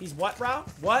 He's what, bro?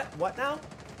 What now?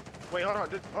 Wait, hold on.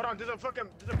 There's a fucking.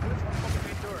 There's a blitz on the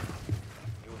fucking main door.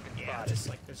 You have been Yeah, spotted. just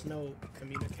like there's no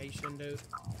communication, dude.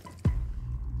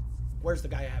 Where's the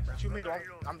guy at, bro? Two main door.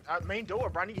 I'm at main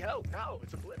door, bro. I need help. No,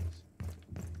 it's a blitz.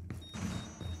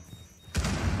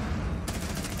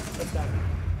 What's that?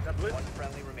 That blitz. One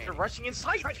friendly remaining. They're rushing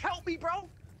inside. Like, help me, bro.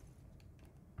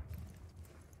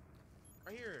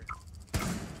 Right here. Two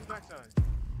backside.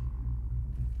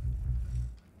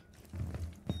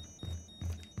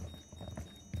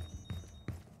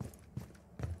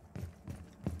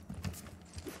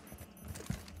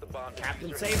 The bomb Captain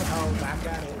diffuser Save. Oh, back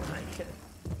at it.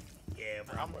 Yeah,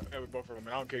 Bro, bro. I'm okay with both of them, and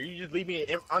I don't care. You just leave me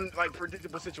in like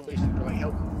predictable situations, bro. Like,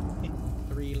 help me.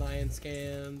 3 lion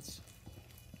scans.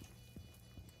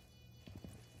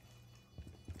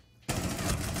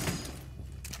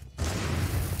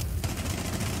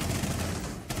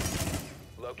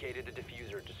 located a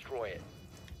diffuser. Destroy it.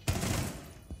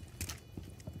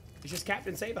 It's just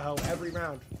Captain Save-A-Ho every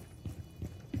round.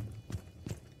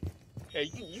 Hey,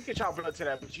 you can chop blood to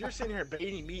that, but you're sitting here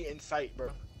baiting me in sight, bro.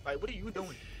 Like, what are you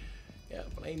doing? Yeah,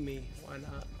 blame me. Why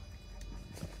not?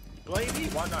 Blame me?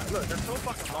 Why not? Look, they're so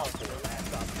fucking lost, bro.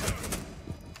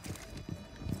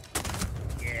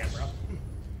 Yeah, bro.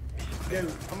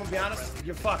 Dude, I'm gonna be honest,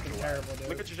 you're fucking terrible, dude.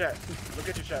 Look at your chat. Look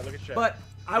at your chat. Look at your chat. But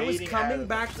I was Baiting coming Avid.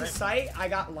 back to site, I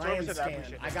got lion said I scan.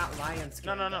 appreciate I that. got lion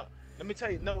scan. No. Let me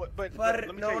tell you. No, but But let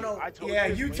me no, tell you. no. I told Yeah,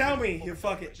 this you when tell you- me. You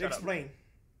fuck it. Shut up. Explain.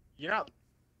 You're not.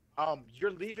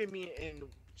 You're leaving me in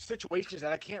situations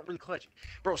that I can't really clutch.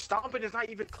 Bro, stomping is not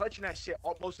even clutching that shit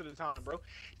most of the time, bro.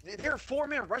 There are 4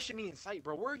 men rushing me in sight,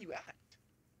 bro. Where are you at?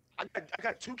 I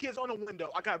got 2 kids on the window.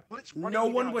 I got blitz running. No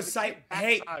me one down was to the sight.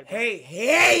 kid backside, bro.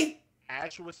 Hey!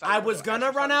 Ash was sight I window. was gonna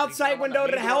Ash run sight out window. sight I'm on window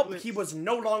the to main help. blitz. He was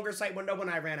no longer sight window when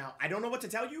I ran out. I don't know what to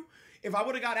tell you. If I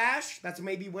would have got Ash, that's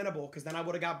maybe winnable, because then I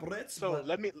would have got blitz. So but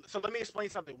let me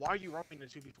explain something. Why are you roaming the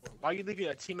 2v4? Why are you leaving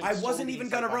a teammate? I wasn't solely even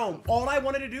inside gonna box? roam. All I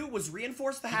wanted to do was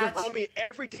reinforce the You hatch. can roam me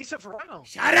every decent round.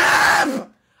 Shut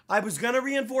up! I was gonna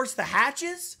reinforce the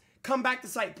hatches, come back to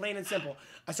sight, plain and simple.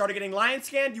 I started getting lion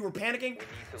scanned, you were panicking.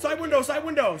 Side window, side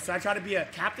window. So I tried to be a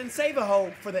Captain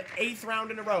Save-A-Ho for the 8th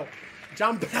round in a row.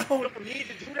 Jump out. You don't need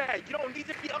to do that. You don't need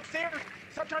to be upstairs.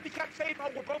 Stop trying to be Captain Save-A-Ho.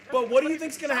 We're both. But what do you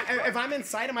think's gonna happen? If I'm in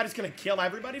sight, am I just gonna kill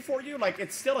everybody for you? Like,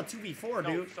 it's still a 2v4, No,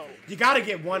 dude. so- You gotta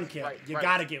get one kill. Right, You right.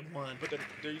 gotta get one. But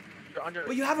you're under.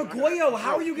 But you have a you're under- Goyo.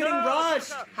 How are you getting No, rushed?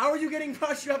 shut up. How are you getting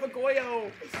rushed? You have a Goyo.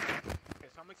 Okay, so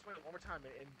I'm gonna explain it one more time,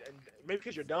 and maybe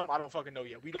because you're dumb, I don't fucking know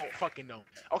yet. We don't fucking know.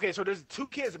 Okay, so there's 2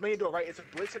 kids main door, right? It's a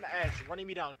blitz and Ash running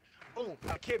me down. Boom,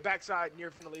 a kid backside near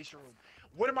ventilation room.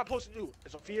 What am I supposed to do?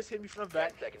 Sophia's hitting me from the back.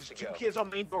 10 seconds There's to 2 go. kids on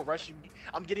main door rushing me.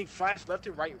 I'm getting flashed left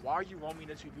and right. Why are you roaming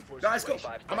the 2v4? Guys, go.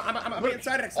 situation? I'm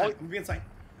inside next time. I'm inside.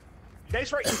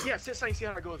 That's right. Yeah, sit tight and see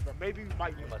how it goes, bro. Maybe we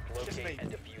might You win. must Just locate maybe. and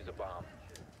defuse a bomb.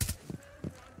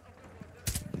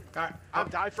 All right. I'll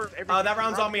die first. That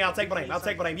round's on me. I'll take blame. I'll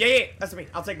take blame. Yeah, that's me.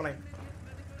 I'll take blame.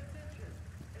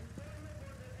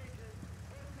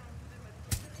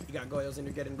 You got Goyos and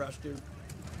you're getting rushed, dude.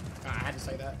 I had to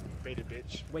say that. Baited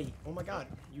bitch. Wait. Oh my God.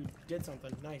 You did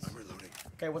something. Nice. I'm reloading.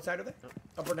 Okay, what side are they?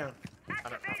 Up or down?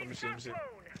 Let me see.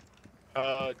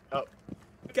 Up.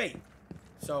 Okay.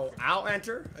 So I'll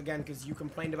enter again because you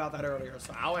complained about that earlier.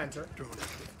 So I'll enter. Drone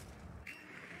active.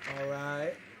 All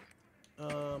right.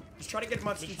 Just try to get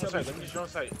much Let me detail. just on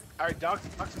site. Alright, Doc's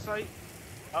in sight.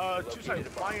 2 sites.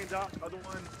 Flying Doc. Other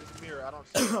one is a mirror. I don't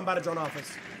see. I'm about to drone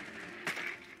office.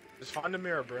 Just find the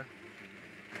mirror, bro.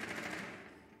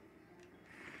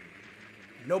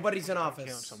 Nobody's in Kill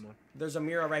office. someone. There's a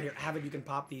mirror right here. Avid, you can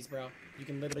pop these, bro. You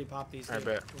can literally pop these. I dude.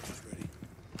 bet. Torch is ready.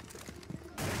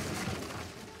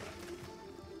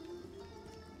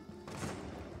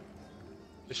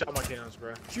 Just shot my cannons,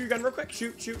 bro. Shoot your gun real quick.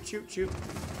 Shoot.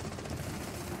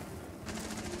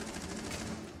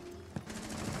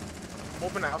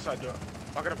 Open the outside door.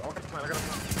 I got a plan.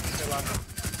 Stay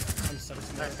alive. I'm so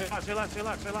smart. Stay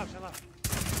alive. I got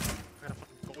a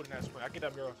fucking golden ass plan. I get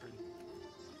that mirror for you.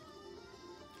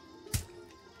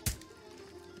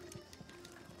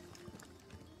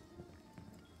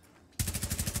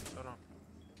 Hold on.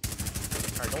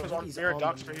 Alright, no one's on He's mirror. on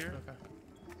Doc's the right here. Okay.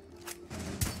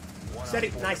 One Steady.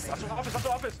 on 4 Nice. That's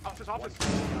office.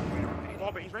 Oh,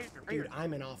 but he's right here. Dude,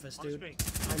 I'm in office, On the dude.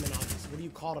 screen. I'm in office. What are you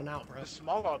calling out, bro? The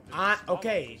small office.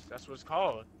 Okay. That's what it's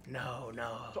called. No.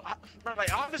 So, bro,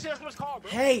 like, obviously that's what it's called,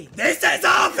 bro. Hey, this is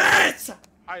office!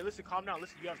 Alright, listen, calm down.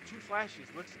 Listen, you have 2 flashes.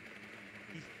 Listen.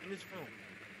 He's in this room.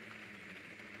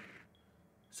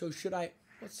 So should I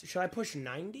push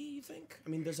 90, you think? I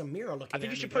mean, there's a mirror looking I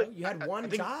think at you should me, put. bro. You had one I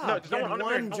think, job. No, there's You no had one on the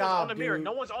mirror. one No job, one's on the mirror. dude.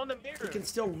 No one's on the mirror. You can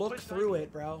still look Push through 90.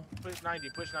 it, bro. Push 90.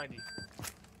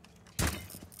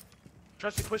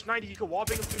 Trust me, push 90. You can wall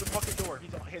bang him through the fucking door.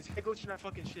 His head glitching that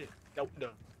fucking shit. That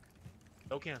window.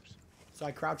 No camps. So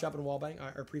I crouch up and wallbang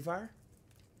or pre-fire.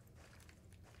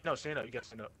 No, stand up. You gotta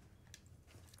stand up.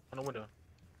 On the window.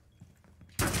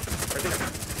 Right there.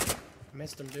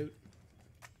 Missed him, dude.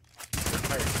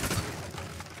 Right.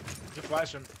 You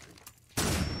flash him.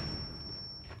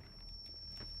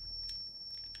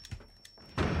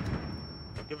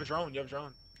 You have a drone.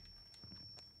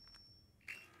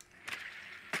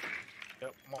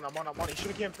 Yep, I'm on it.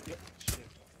 Shoot again. Yep, shit.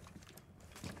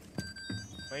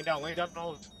 Laying down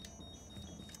nose.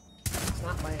 It's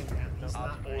not laying down. He's not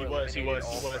Op laying He down. was. eliminated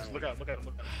all friendlies. Look at him.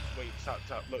 Wait, stop.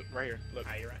 Look, right here. Look.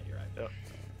 Ah, you're right. Yep.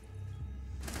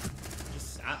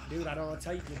 Just stop, dude. I don't want to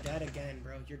tell you. You're dead again,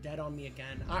 bro. You're dead on me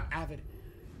again. Avid,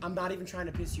 I'm not even trying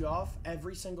to piss you off.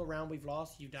 Every single round we've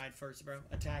lost, you died first, bro.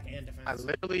 Attack and defense. I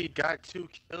literally got 2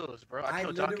 kills, bro. I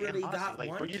killed Doc literally and got Ozzy. Like,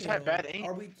 one bro, you just kill. had bad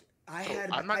aim.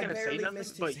 I'm not gonna say barely nothing,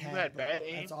 missed his but you head, had bro. bad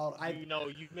aim. That's all. You know,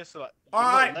 you missed a lot. All You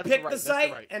right, left to pick right, the left to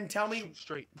site right. and tell me. Shoot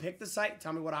straight. Pick the site.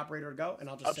 Tell me what operator to go, and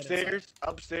I'll just sit inside.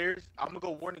 Upstairs. I'm gonna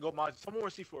go warden and go mod. Someone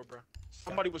with C4, bro.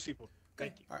 Somebody with C4.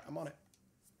 Thank you. All right, I'm on it.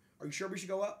 Are you sure we should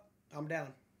go up? I'm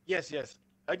down. Yes.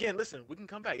 Again, listen, we can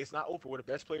come back. It's not over. We're the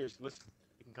best players. Listen,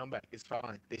 we can come back. It's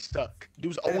fine. They stuck.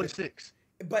 Dude's 0-6.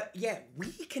 But yeah, we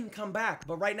can come back.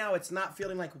 But right now, it's not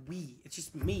feeling like we. It's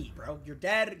just me, bro. You're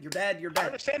dead. You're dead. You're I dead.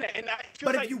 understand that. And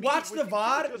But if you watch the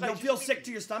VOD, you'll feel sick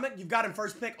to your stomach. You've got in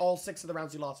first pick all 6 of the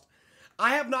rounds you lost.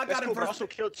 I have not gotten cool, first. I also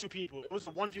killed 2 people. It was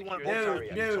a 1v1.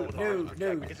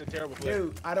 Dude. It's a terrible play.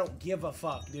 Dude, I don't give a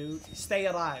fuck, dude. Stay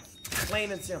alive.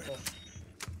 Plain and simple.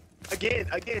 Again,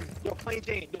 yo, plain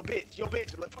Jane, yo,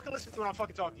 bitch. Fucking listen to what I'm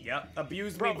fucking talking to you. Yep.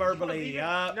 Abuse Bro, me verbally. No,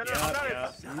 I'm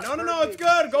not. No, it's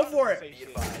good. Go for it.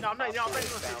 No, I'm not even gonna say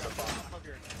something.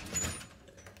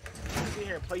 I'm sitting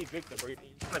here and play victim, bro. You're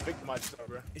trying to victimize yourself,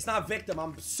 bro. It's not victim.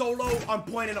 I'm solo. I'm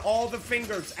pointing all the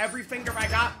fingers. Every finger I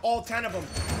got, all 10 of them,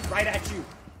 right at you.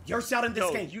 You're selling this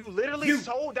game. You literally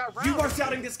sold that round. You are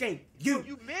selling this game.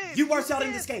 You missed. You are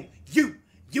selling this game.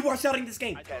 You are selling this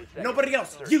game. Nobody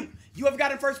else. You have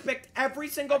gotten first picked every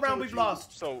single round we've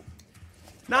lost. So,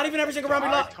 not even every single round we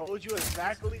lost. I told you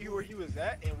exactly where he was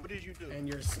at, and what did you do? And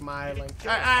you're smiling.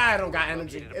 I don't got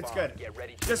energy. It's good.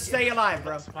 Just stay alive,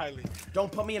 bro. Smiling.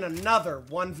 Don't put me in another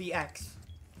 1vx.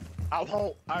 I won't.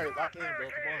 All right, lock in, bro.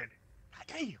 Come on. God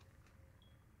damn.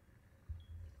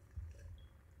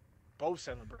 Both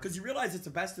selling, bro. Because you realize it's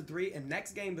a best of 3, and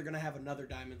next game they're gonna have another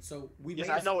diamond. So we. Yes,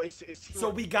 I know. It's so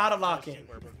we gotta lock in.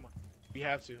 Come on. We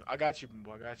have to. I got you,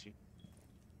 boy. I got you.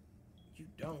 You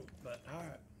don't, but all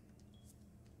right.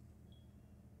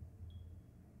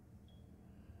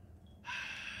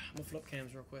 I'm gonna flip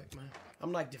cams real quick, man.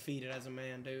 I'm like defeated as a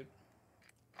man, dude.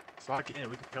 Let's lock it in.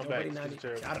 We can come back.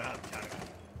 Shut up.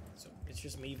 So it's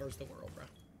just me versus the world, bro.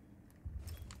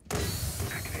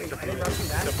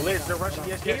 The blitz, they're rushing.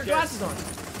 Yes, Get your glasses on.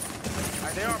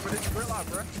 Alright, they are, but it's gridlock,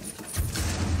 bro.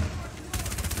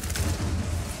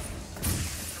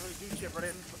 They really do shit, bro.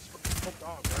 They smoked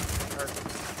off, bro.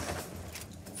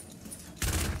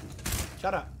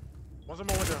 Shut up. What's the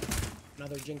more window?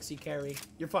 Another Jynxzi carry.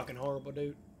 You're fucking horrible,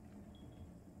 dude.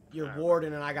 You're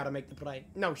warden and I gotta make the play.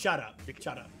 No, shut up.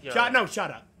 Shut up. Shut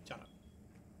up.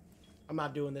 I'm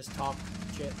not doing this talk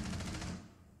shit.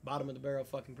 Bottom of the barrel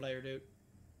fucking player, dude.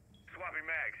 Swapping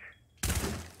mags.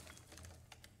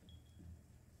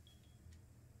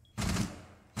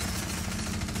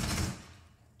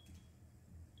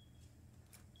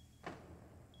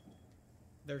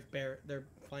 They're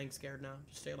playing scared now.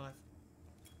 Just stay alive.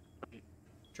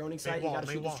 Droning site, you gotta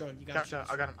shoot this drone. You gotta shoot.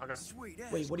 I got him.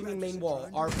 Wait, what do you mean main wall?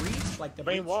 Our breach? Like the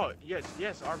main breach? wall?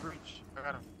 Yes, our breach. I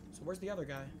got him. So where's the other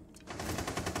guy?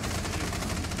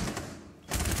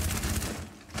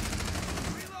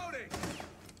 Reloading.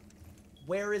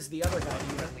 Where is the other guy?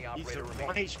 He's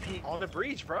 1 HP on the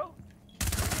breach, bro.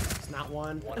 It's not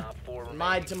one. Op 4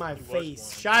 Lied to my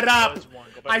face. Shut up!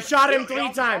 I shot him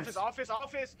 3 times. Office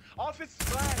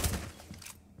flag.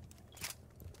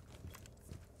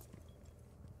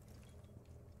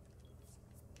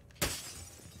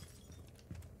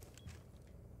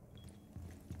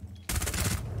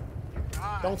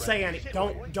 Don't say anything.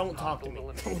 Don't talk to me.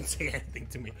 Don't say anything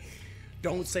to me.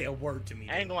 Don't say a word to me.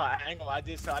 I ain't gonna lie. I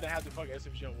didn't have to fuck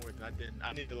SMG on work. I didn't.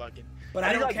 I need to lock in. But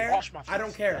I don't care. I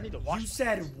don't care. I need to wash you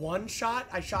said 1 shot.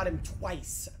 I shot him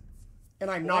twice,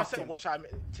 and I knocked him.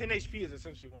 10 HP is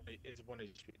essentially 1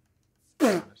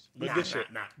 HP. But good shit.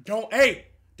 Nah.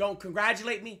 Don't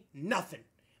congratulate me. Nothing.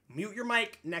 Mute your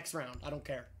mic. Next round. I don't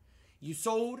care. You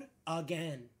sold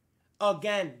again.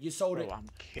 You sold it. I'm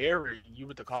carrying you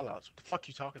with the callouts. What the fuck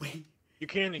you talking about? You're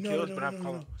carrying the kills, but I have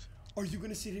callouts. Are you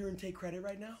gonna sit here and take credit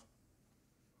right now?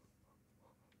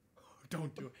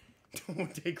 Don't do it.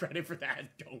 Don't take credit for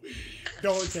that.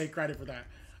 Don't take credit for that.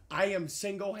 I am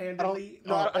single-handedly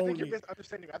I only. think you're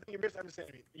misunderstanding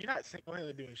me. You're not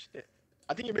single-handedly doing shit.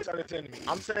 I think you're misunderstanding me.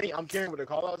 I'm saying I'm carrying with the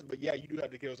callouts, but yeah, you do have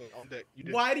the kills on deck. You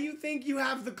do. Why do you think you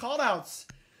have the callouts?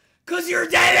 Cause you're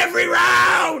dead every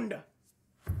round.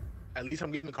 At least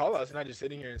I'm getting the callouts and not just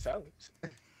sitting here in silence.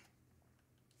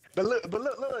 But look.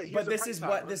 But this is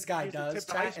what this guy does,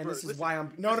 chat, and this is why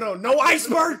I'm. No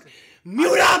iceberg.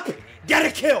 Mute up. Get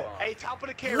a kill. Hey, top of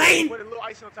the carry. Lane. With a little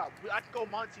ice on top. I can go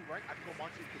Monty, right? I can go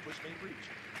Monty with the Bush main breach.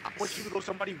 I want you to go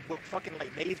somebody with fucking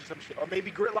like nades or some shit, or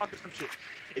maybe gridlock or some shit.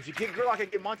 If you get gridlock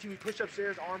and get Monty, we push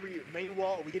upstairs, armory, main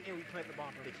wall. We get in, we plant the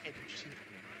bomb. They can't do shit.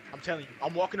 I'm telling you,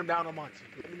 I'm walking them down on Monty.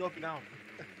 Let me know if you're down.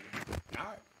 All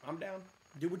right, I'm down.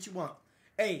 Do what you want.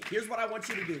 Hey, here's what I want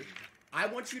you to do. I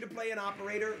want you to play an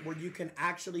operator where you can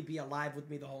actually be alive with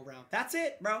me the whole round. That's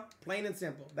it, bro. Plain and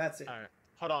simple. That's it. All right.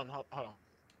 Hold on.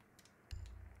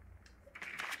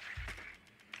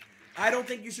 I don't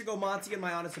think you should go Monty, in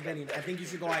my honest opinion. I think you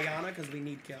should go Ayana because we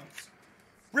need kills.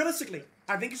 Realistically,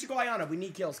 I think you should go Ayana. We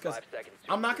need kills because 5 seconds.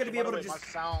 I'm not going to be able to just... My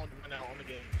sound went out on the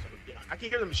game. So, yeah. I can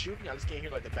hear them shooting. I just can't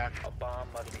hear like the back. A bomb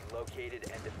must be located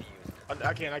and defused.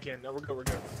 I can. No, we're good.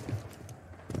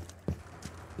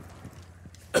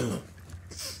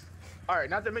 All right,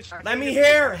 not to mention. Let me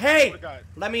hear. Hey, God.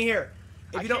 let me hear.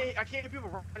 If you don't, I can't hear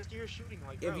people. I just hear shooting.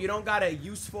 Like, if bro. you don't got a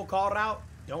useful call out,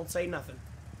 don't say nothing.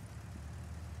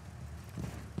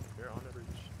 You're on the bridge.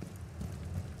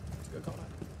 It's a good call out.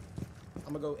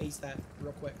 I'm gonna go ace that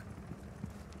real quick.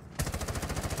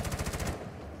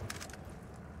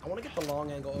 I want to get the long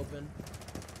angle open.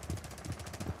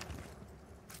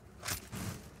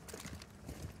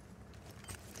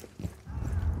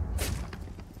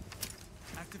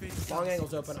 Long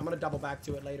angle's open. I'm gonna double back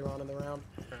to it later on in the round.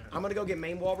 I'm gonna go get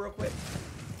main wall real quick.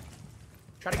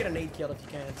 Try to get a nade kill if you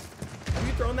can. Have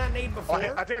you thrown that nade before?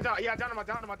 I think I down him.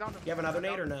 You have another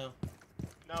nade or no?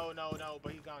 No,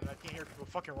 but he's down. I can't hear people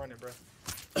fucking running, bro.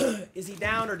 Is he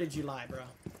down or did you lie, bro?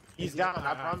 He's down.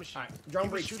 I promise you. Right. Drone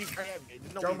He was breach. shooting right at me.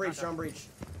 No, Drone he's breach. not Drone down. breach.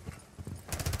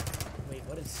 Wait,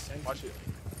 what is Jynxzi?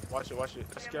 Watch it.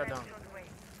 Let's get it down.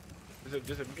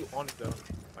 There's a mute on it though,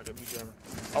 like a mute jammer.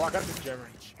 Oh, I got this jammer.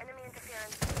 Enemy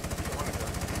interference.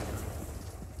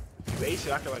 You ace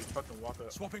it, I can like fucking walk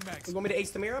up. Swapping mags. You want me to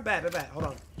ace the mirror? Bet. Hold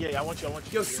on. Yeah, I want you.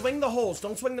 Yo, swing the holes.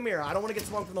 Don't swing the mirror. I don't want to get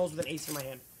swung from the holes with an ace in my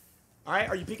hand. All right,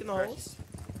 are you peeking the holes?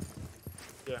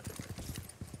 Yeah.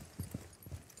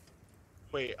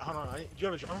 Wait, hold on. Do you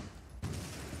have a drone?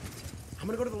 I'm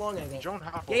gonna go to the long angle. Drone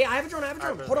how? Yeah, I have a drone.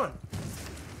 Alright, Hold on.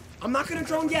 I'm not gonna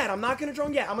drone yet. I'm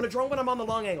gonna drone when I'm on the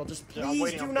long angle. Just Yeah, I'm please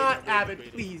waiting, do I'm not, waiting.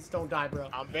 Avid. Please don't die, bro.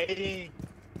 I'm waiting.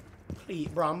 Please,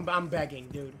 bro. I'm begging,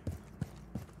 dude.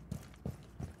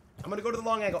 I'm gonna go to the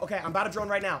long angle. Okay, I'm about to drone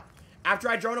right now. After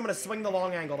I drone, I'm gonna swing the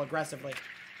long angle aggressively.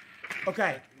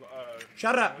 Okay.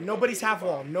 Shut up. Nobody's half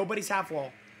wall.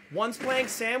 One's playing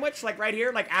sandwich, like right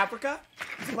here, like Africa.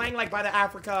 He's playing like by the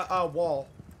Africa wall,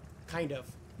 kind of.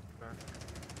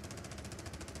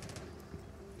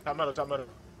 Top metal.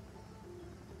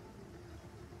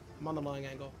 I'm on the long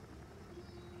angle.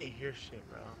 Ain't hear shit,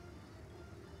 bro.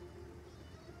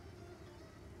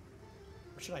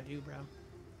 What should I do, bro?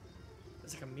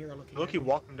 It's like a mirror looking. Look, he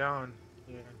walking down.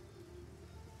 Yeah.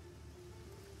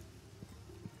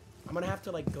 I'm gonna have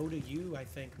to like go to you, I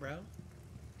think, bro.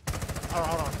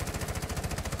 Hold on.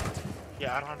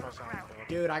 Yeah, I don't have no sound, bro.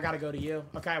 Dude, I gotta go to you.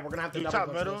 Okay, we're gonna have to Do double top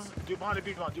push metal. this. Dude behind the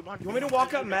beat. Do behind the You want me to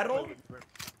walk up metal?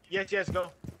 Yes,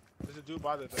 go. There's a dude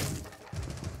by the thing.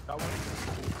 That one.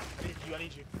 I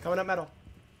need you. Coming up metal.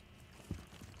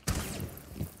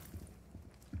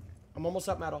 I'm almost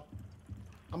up metal.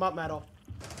 I'm up metal.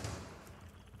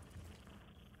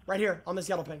 Right here, on this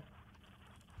yellow ping.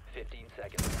 15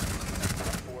 seconds.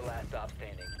 4 last stop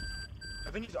standing.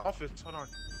 I think he's office. Hold on.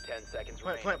 10 seconds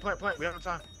Plant. remaining. We have no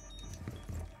time.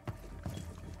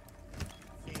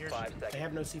 Can't hear 5 shit. They seconds.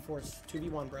 have no C4s.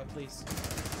 2v1, bro, please.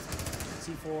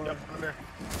 C4. Yep, I'm there.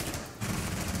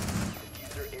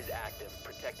 Diffuser is active.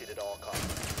 Protected at all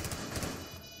costs.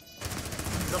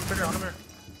 I'm here.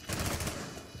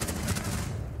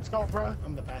 Let's go, bro.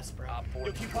 I'm the best, bro. Op 4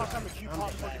 Yo, keep pause time. Keep I'm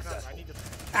pause the fucking best. time. I need to.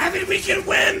 Avid, we can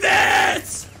win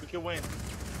this! We can win.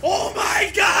 Oh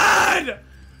my god!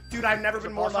 Dude, I've never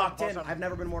been more Pause time, locked in. pause time. I've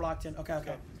never been more locked in. Okay.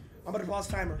 I'm gonna pause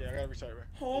timer. Yeah, I gotta restart,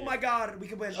 bro. Oh my god, we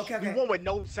can win. Okay. We won with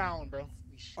no sound, bro.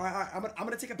 All right. I'm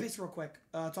gonna take a piss real quick.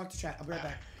 Talk to chat. I'll be right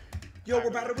back. Yo, we're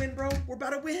about to win, bro. We're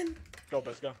about to win. Go,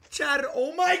 let's go. Chat.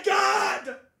 Oh my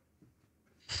god.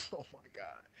 Oh my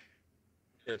god.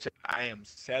 Yo, check. I am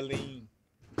selling.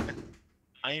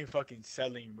 I ain't fucking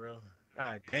selling, bro.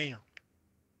 God damn.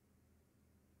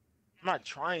 I'm not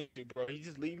trying to, bro. He's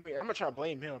just leaving me. I'm not trying to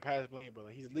blame him, pass blame, but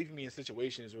like, he's leaving me in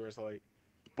situations where it's like,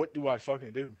 what do I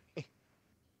fucking do?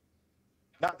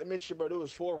 Not to mention, bro, there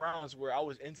was 4 rounds where I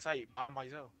was in sight by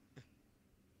myself.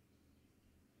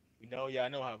 You know, yeah, I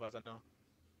know how about I know.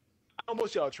 I know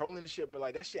most of y'all trolling and shit, but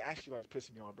like that shit actually like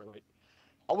pissing me off, bro. Like,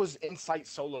 I was in sight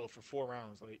solo for 4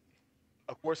 rounds. Like,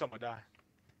 of course I'm gonna die.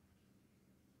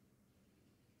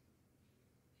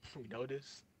 We know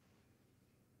this.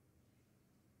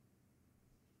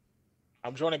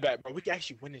 I'm joining back, bro. We can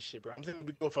actually win this shit, bro. I'm thinking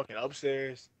we go fucking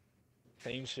upstairs.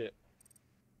 Same shit.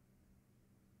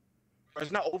 Bro,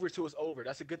 it's not over till it's over.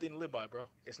 That's a good thing to live by, bro.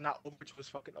 It's not over till it's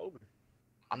fucking over.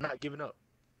 I'm not giving up.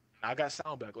 I got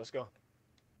sound back. Let's go.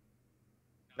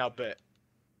 Now bet.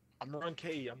 I'm gonna run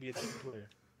K. I'll be a team player.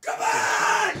 Come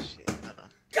on! Shit.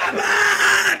 Come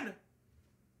on!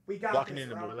 We got Locking this, in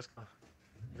the bro. boy. Let's go.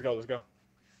 Let's go. Let's go.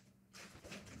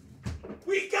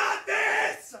 We got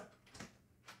this!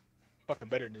 Fucking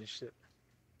better than this shit.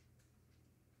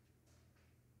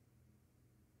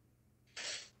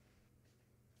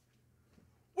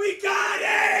 We got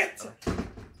it!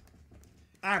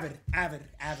 Avid.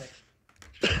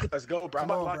 Let's go, bro. I'm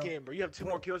Come about to on, lock bro. in, bro. You have 2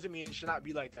 more kills than me. It should not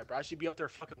be like that, bro. I should be up there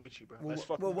fucking with you, bro. Let's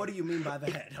fucking. Well, what do you mean by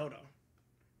that? Hold on.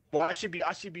 Well, I should be.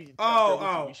 up there with you.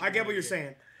 Oh, We should I be get what winning you're the game.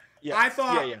 saying. Yeah. I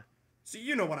thought. Yeah. So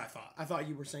you know what I thought. I thought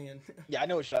you were saying. Yeah, I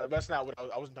know what you. That's not what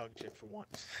I wasn't talking shit for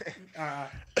once.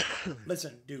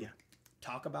 Listen, dude. Yeah.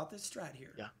 Talk about this strat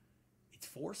here. Yeah. It's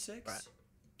 4-6. Right.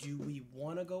 Do we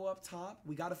want to go up top?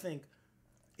 We got to think.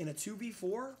 In a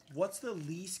 2v4, what's the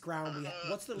least ground we?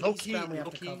 What's the least ground we have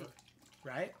to cover?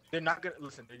 Right. They're not gonna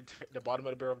listen. They're the bottom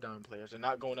of the barrel of diamond players. They're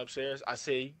not going upstairs. I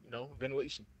say,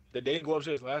 ventilation. They didn't go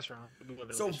upstairs last round.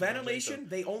 So ventilation,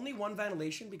 they only won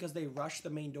ventilation because they rushed the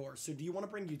main door. So do you want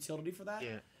to bring utility for that?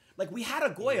 Yeah. Like we had a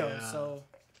Goyo, Yeah. so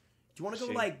do you want to go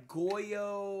See. like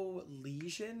Goyo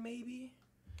Legion maybe?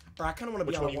 Or I kind of want to be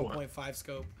Which on one you a want? 1.5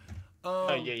 scope.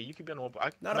 Yeah, you could be on one.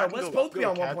 No, we're supposed to be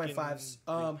on 1.5s.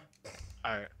 All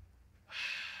right.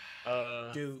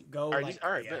 Dude, go. All right, like,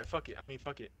 all right, yeah. bet, fuck it. I mean,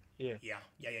 fuck it. Yeah. Yeah.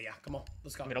 Come on,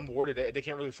 let's go. I mean, I'm worried that they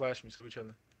can't really flash me to each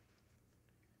other.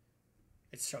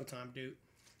 It's showtime, dude.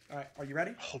 All right, are you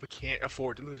ready? Oh, we can't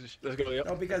afford to lose this. Let's go. Yep.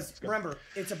 No, because remember,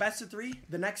 it's a best of 3.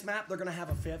 The next map, they're gonna have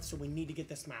a 5th, so we need to get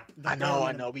this map. I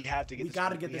know. We have to get. We this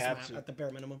gotta one. get We this have map to. at the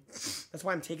bare minimum. That's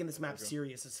why I'm taking this map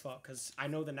serious as fuck, because I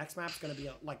know the next map's gonna be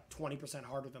like 20%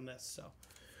 harder than this. So,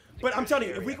 but I'm telling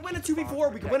you, if we can win a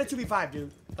 2v4, we can win a 2v5,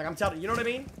 dude. Like I'm telling you, you know what I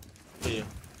mean? Yeah.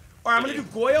 All right, I'm gonna do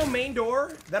Goyo main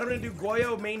door. Then I'm gonna do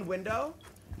Goyo main window.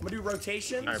 I'm gonna do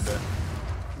rotations. All right, bet.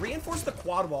 Reinforce the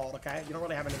quad wall, okay? You don't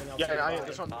really have anything else. Yeah,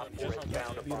 that's what Op I'm. 4 has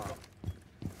found a bomb.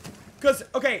 Because,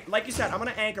 okay, like you said, I'm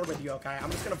gonna anchor with you, okay? I'm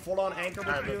just gonna full on anchor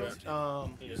with Alright,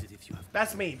 you. Use it if you have.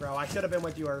 That's me, bro. I should have been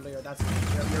with you earlier. That's me.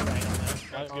 You're right on that.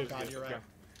 That's Oh good, god, good, you're right. okay.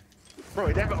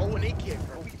 Bro, they have an 0-8 kid,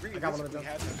 bro. We really I got one of them.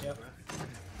 have this, Yep. bro.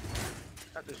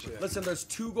 Got this shit. Listen, there's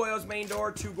 2 Goyos main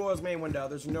door, 2 Goyos main window.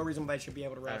 There's no reason why they should be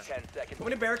able to rush. 10 seconds. I'm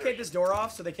gonna barricade this door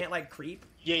off so they can't like creep.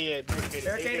 Yeah, barricade.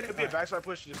 Barricade It it? could be a Alright. backside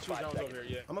push. There's 2 5 zones over seconds.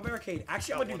 here. Yeah. I'm gonna barricade.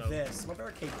 Actually, I'm Got gonna do one of them. this. I'm gonna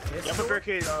barricade this. Yeah, I'm gonna door,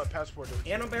 barricade passport.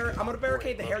 and I'm gonna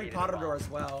barricade the Harry Potter door as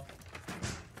well.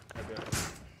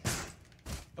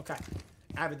 Okay.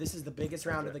 Avid, this is the biggest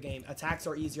round of the game. Attacks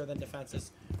are easier than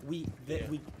defenses.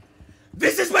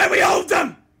 This is where we hold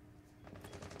them!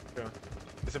 Yeah.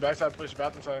 It's a backside push.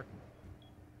 Bathroom side.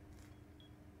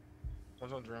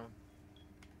 One's on drone.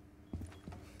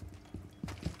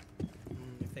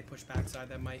 If they push backside,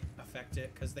 that might affect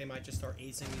it, because they might just start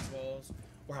acing these walls.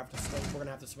 We're gonna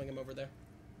have to swing him over there.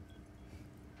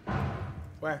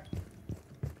 Where?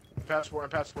 Passport.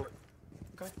 Okay,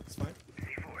 that's fine.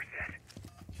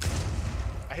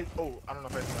 I hit. Oh, I don't know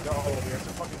if I hit. They're all over here. It's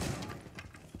a fucking.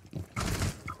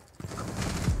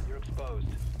 You're exposed.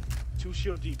 2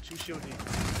 shield deep.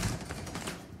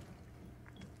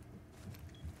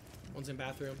 One's in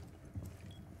bathroom.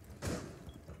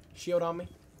 Shield on me.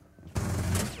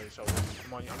 Wait, so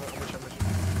come on, I'm with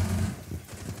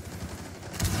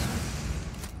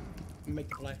you. Make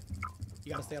the play.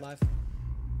 You gotta stay alive.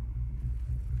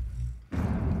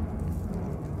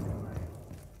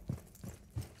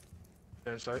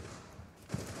 Inside.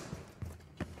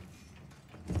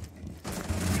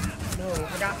 No,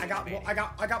 I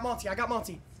got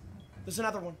Monty. There's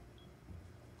another one.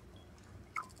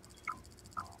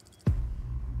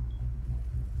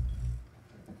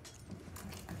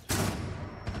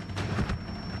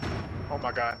 Oh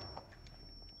my god.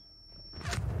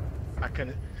 I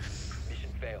couldn't. Mission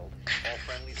failed. All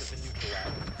friendlies have been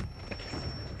neutralized.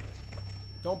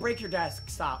 Don't break your desk.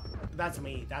 Stop. That's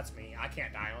me. I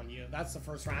can't die on you. That's the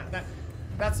first round.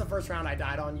 That's the first round I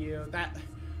died on you.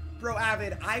 Bro,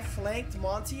 Avid, I flanked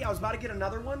Monty. I was about to get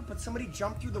another one, but somebody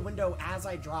jumped through the window as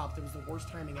I dropped. It was the worst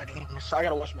timing ever. I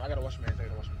gotta wash my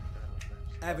hands.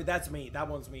 Avid, that's me. That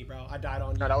one's me, bro. I died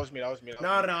on you. No, that was me. No,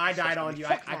 I died on you.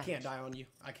 I can't die on you.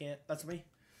 I can't. That's me.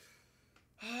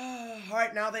 All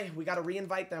right, now we got to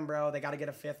reinvite them, bro. They got to get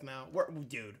a 5th now.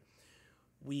 Dude,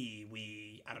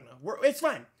 I don't know. It's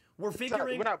fine. We're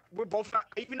figuring. We're both not.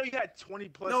 Even though you had 20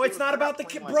 plus. No, it's not about the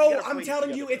kill, bro. I'm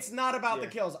telling you, it's not about the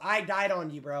kills. I died on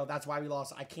you, bro. That's why we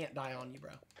lost. I can't die on you, bro.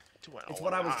 It's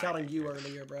what I was telling you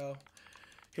earlier, bro.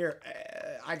 Here,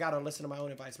 I gotta listen to my own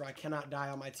advice, bro. I cannot die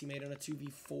on my teammate in a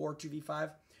 2v4, 2v5.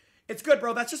 It's good,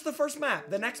 bro. That's just the first map.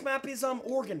 The next map is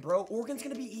Oregon, bro. Oregon's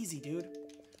gonna be easy, dude.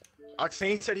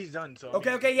 Oxane said he's done, so.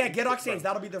 Okay, yeah. Get Oxane's.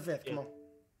 That'll be their 5th. Come on.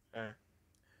 Alright.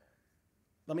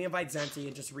 Let me invite Jynxzi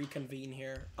and just reconvene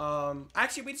here.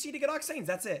 Actually, we just need to get Oxanes.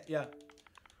 That's it. Yeah.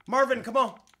 Marvin, come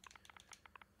on.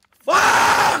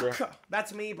 Fuck!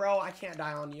 That's me, bro. I can't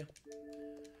die on you.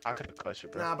 I could have clutched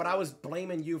it, bro. Nah, but I was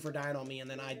blaming you for dying on me, and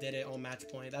then I did it on match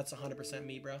point. That's 100%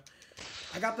 me, bro.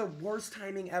 I got the worst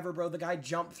timing ever, bro. The guy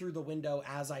jumped through the window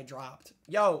as I dropped.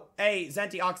 Yo, hey,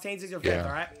 Jynxzi, Oxanes is your fifth,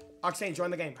 all right? Oxanes,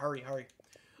 join the game. Hurry, hurry.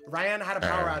 Ryan had a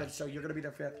power outage, so you're going to be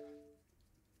their fifth.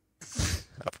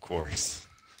 Of course.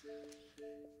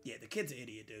 Yeah, the kid's an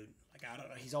idiot, dude. Like, I don't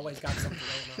know. He's always got something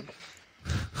going on.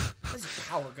 How does his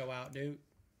power go out, dude?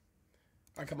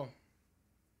 All right, come on.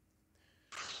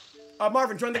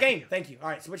 Marvin, join the game. Thank you. All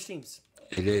right, switch teams.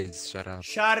 It is. Shut up.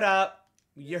 Shut up.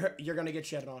 You're gonna get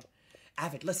shit on.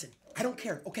 Avid, listen. I don't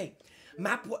care. Okay.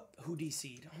 Map what? Who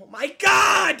DC'd? Oh my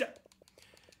God!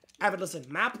 Avid, listen.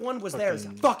 Map 1 was theirs.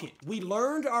 Fuck it. We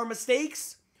learned our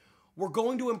mistakes. We're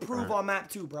going to improve on map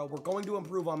 2, bro. We're going to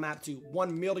improve on map 2.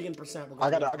 1,000,000%.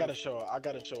 I gotta show up. I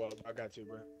gotta show up. I got to,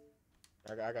 bro.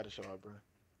 I gotta show up, bro.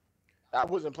 I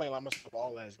wasn't playing like myself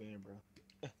all last game, bro.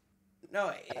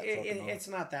 No, it's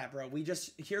not that, bro.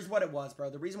 Here's what it was, bro.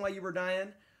 The reason why you were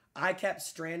dying, I kept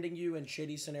stranding you in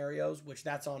shitty scenarios, which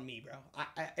that's on me, bro.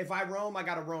 If I roam, I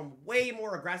gotta roam way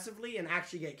more aggressively and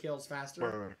actually get kills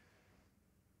faster.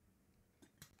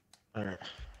 All right.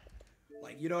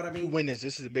 Like, you know what I mean? If we win this.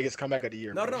 This is the biggest comeback of the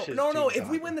year. No. If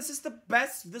we win this,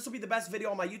 this will be the best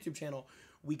video on my YouTube channel.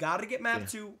 We gotta get map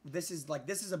 2. This is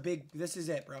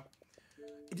it, bro.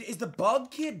 Is the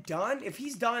bug kid done? If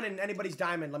he's done and anybody's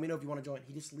diamond, let me know if you want to join.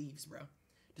 He just leaves, bro.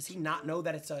 Does he not know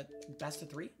that it's a best of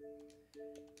 3?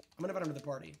 I'm gonna invite him to the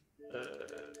party.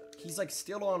 He's like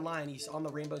still online. He's on the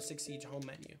Rainbow Six Siege home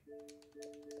menu.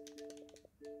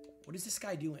 What is this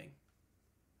guy doing?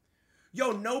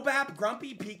 Yo, Nobap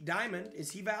Grumpy Peak Diamond.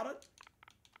 Is he valid?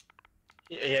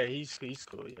 Yeah, he's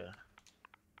cool. Yeah.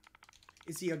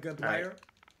 Is he a good player?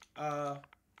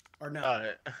 Or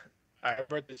no? I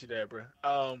brought this to that, bro.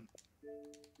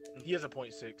 He has a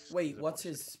 0.6. Wait, what's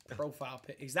his profile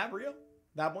pic? Is that real?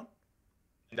 That one?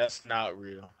 That's not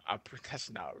real. That's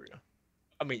not real.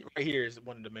 I mean, right here is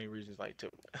one of the main reasons, like,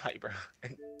 bro.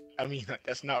 I mean, like,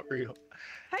 that's not real.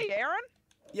 Hey, Aaron.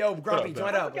 Yo, Grumpy,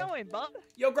 join up. How's it going, bud?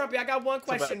 Yo, Grumpy, I got one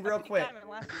question real quick.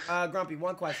 Grumpy,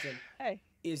 one question. Hey.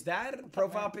 Is that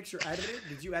profile picture edited?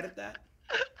 Did you edit that?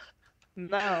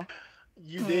 No.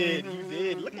 You did.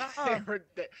 Look at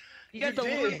that. You got the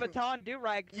Louis Vuitton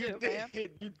do-rag too, man.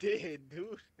 You did,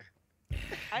 dude.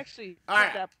 Actually,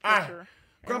 that picture.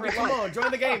 Grumpy, come on, join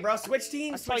the game, bro. Switch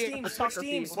teams, switch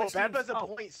teams. Well, Bappa's a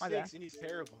 0.6 and he's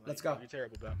terrible. Let's go. You're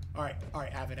terrible, Bap. All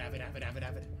right, Avid.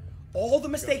 All the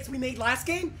mistakes we made last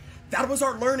game, that was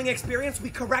our learning experience. We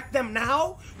correct them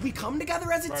now. We come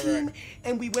together as a team,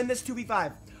 and we win this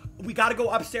 2v5. We got to go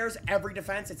upstairs every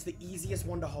defense. It's the easiest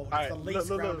one to hold. It's the least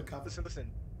ground to cover.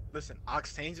 Listen.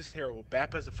 Oxtane's is terrible.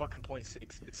 Bappa's a fucking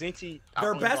 0.6. Jynxzi.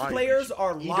 Their best players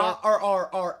are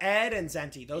Ed and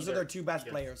Jynxzi. Those are their two best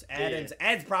players.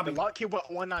 Ed's probably. The Lock kid went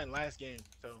 1-9 last game.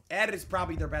 So Ed is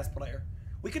probably their best player.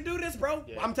 We can do this, bro.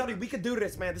 Yeah, I'm telling you, we can do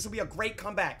this, man. This will be a great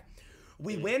comeback.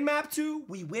 We win map 2.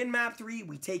 We win map 3.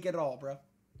 We take it all, bro.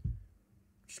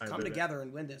 Just come together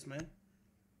and win this, man.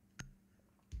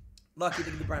 Lucky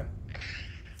to be the prime.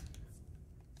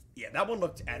 Yeah, that one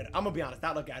looked edited. I'm gonna be honest,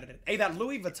 that looked edited. Hey, that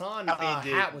Louis Vuitton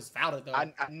hat was valid though.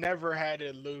 I never had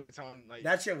a Louis Vuitton like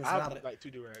that. Shit was valid. Like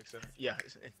 2 do-rags. So yeah.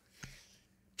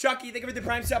 Chucky, thank you for the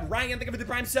prime sub. Ryan, thank you for the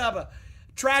prime sub.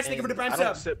 Trash, thank you for the prime sub. I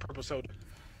don't sip purple soda.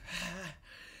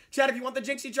 Chad, if you want the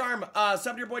Jynxzi charm,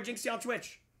 sub to your boy Jynxzi on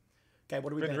Twitch. Okay, what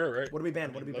do we ban? Right? What do we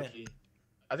ban? What do we ban?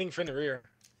 I think Fenrir.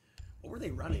 What were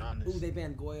they running? Ooh, they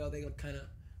banned Goyo. They look kind of.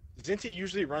 Jynxzi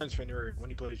usually runs Fenrir when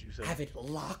he plays you. So. Have it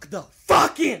lock the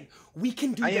fuck in. We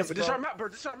can do this, but this our map, bro.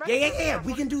 This is our map. Yeah.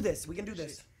 We can do this. We can do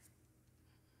this.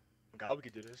 God, we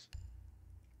can do this.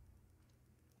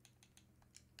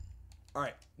 All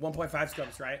right, 1.5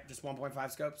 scopes, right? Just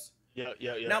 1.5 scopes. Yeah.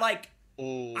 Now, like,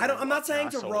 I'm not saying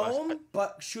to roam,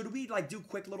 but should we like do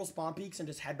quick little spawn peeks and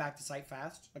just head back to site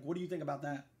fast? Like, what do you think about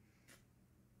that?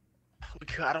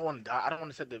 I don't want to die. I don't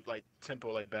want to set the like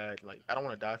tempo like bad. Like I don't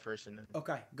want to die first and then.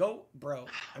 Okay, go, bro.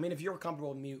 I mean, if you're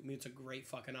comfortable with Mute's a great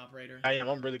fucking operator. I am.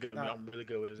 I'm really good. I'm really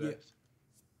good with his ass.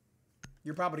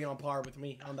 You're probably on par with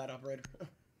me on that operator.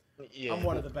 Yeah, I'm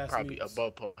one of the best. Probably Mutes.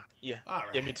 above par. Yeah. All right.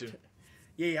 Yeah, me too.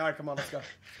 Yeah. All right, come on, let's go.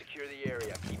 Secure the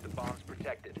area. Keep the bombs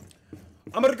protected.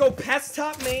 I'm gonna go Pest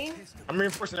top main. I'm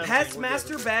reinforcing that. Pest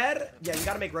master bed. Yeah, you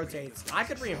gotta make rotates. I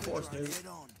could reinforce, dude.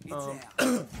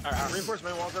 Alright, reinforce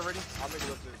main walls already. I'll make it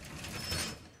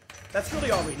upstairs. That's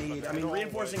really all we need. I mean,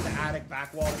 reinforcing the attic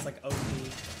back wall is like OD.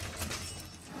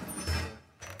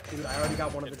 Dude, I already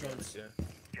got one of the drones.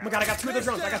 Oh my god, I got 2 of the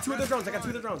drones. I got 2 of the drones. I got 2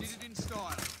 of the drones.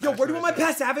 Yo, where do you want my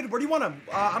pass, Avid? Where do you want them?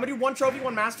 I'm gonna do 1 trophy,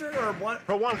 1 master, or 1?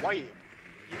 For 1 white.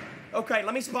 Okay,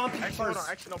 let me spawn peek Actually, first. hold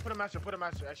on. Actually, no, put a master. Put a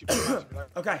master. Actually, put a master.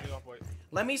 Okay.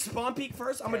 Let me spawn peek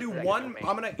first. I'm gonna do 1.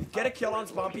 I'm gonna get a kill on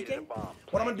spawn peeking.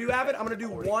 What I'm gonna do, Avid, I'm gonna do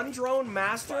 1 drone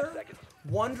master,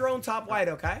 1 drone top white,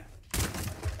 okay?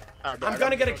 I'm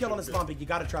gonna get a kill on the spawn peek. You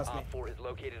gotta trust me. Op 4 has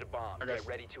located a bomb. Get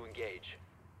ready to engage.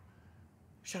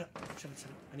 Shut up. Shut up. Shut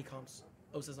up. I need comms.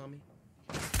 Osa's on me.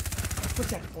 Quick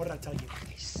check. What did I tell you?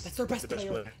 That's their best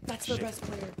player. That's their best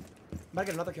player. I'm about to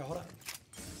get another kill. Hold up.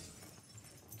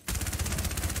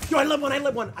 Yo, I lit 1. I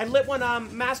lit 1. I lit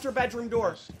 1 master bedroom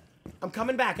door. I'm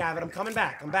coming back, Avid. I'm coming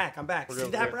back. I'm back. I'm back. See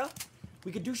that, bro?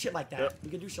 We could do shit like that. Yep. We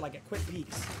could do shit like that. Quick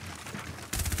peeks.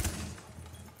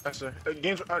 That's sir.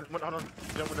 Games. Hold on.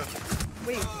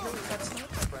 Wait, no, that's not.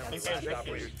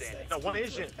 No, 1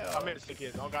 is Jyn. I'm in to take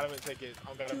his. I don't got him to take his.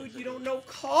 Dude, you don't know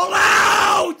call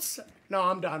outs! No,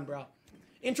 I'm done, bro.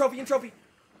 In trophy, in trophy.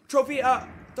 Trophy,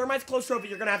 Thermite's close trophy.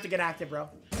 You're gonna have to get active, bro.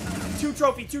 2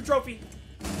 trophy, 2 trophy.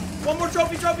 1 more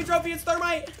trophy, trophy, trophy. It's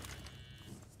Thermite.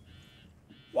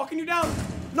 Walking you down.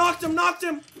 Knocked him, knocked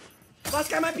him. Last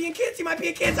guy might be in kids. He might be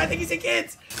in kids. I think he's in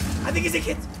kids. I think he's in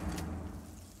kids.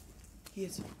 He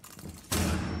is.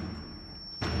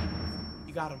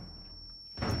 You got him.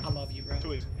 I love you, bro.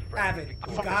 Avid,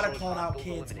 you gotta call out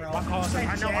kids, bro.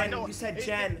 I know. You said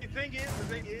Jen. The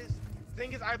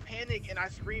thing is, I panicked and I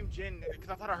screamed Jyn because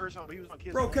I thought I heard something, but he was on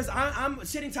kids. Bro, because I'm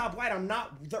sitting top white. I'm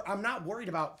not worried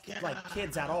about like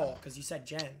kids at all. Because you said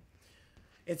Jen.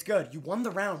 It's good. You won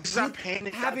the round. Stop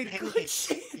panicking. Avid, good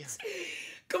shit.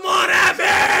 Come on,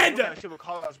 Avid!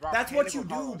 That's what you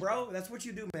do, bro. That's what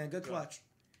you do, man. Good clutch.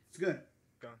 It's good.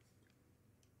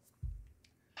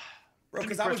 Bro,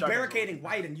 because I was barricading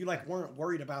white and you like weren't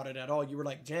worried about it at all. You were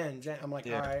like, Jen. I'm like,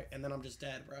 all right, and then I'm just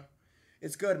dead, bro.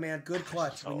 It's good, man. Good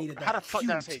clutch. We needed that. How the fuck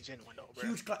did I say Jyn window, bro?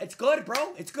 Huge clutch. It's good,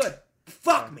 bro. It's good.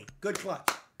 Fuck me. Good clutch.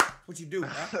 What you do, bro?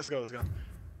 Let's go.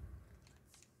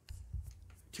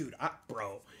 Dude,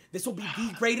 bro, this will be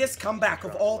the greatest comeback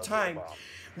of all time.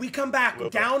 We come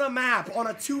back down a map on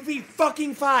a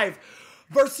 2v5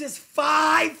 versus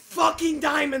 5 fucking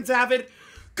diamonds, Avid.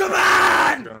 Come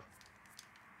on!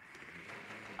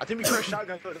 I think we crush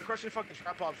shotguns. They're crushing fucking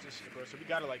trap pops this shit, bro. So we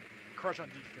gotta like crush on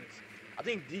defense. I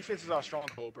think defense is our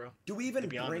stronghold, bro. Do we even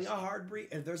bring a hard breed?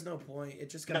 If there's no point,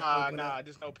 it's just gonna Nah,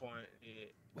 there's no point. Yeah.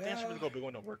 Well, I think should go big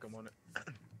window work him on it.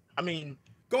 I mean,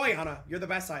 go Ayana. You're the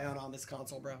best Ayana on this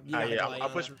console, bro. Yeah, I'll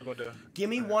push him to go. Give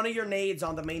me one of your nades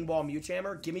on the main wall mute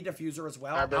jammer. Give me diffuser as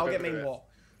well. I'll get main wall.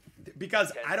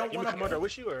 Because I don't want to come under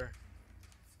with you, or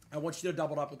I want you to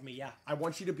double up with me. Yeah, I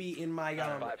want you to be in my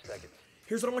 5 seconds.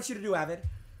 Here's what I want you to do, Avid.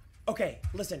 Okay,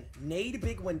 listen. Nade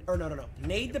big window. Or no.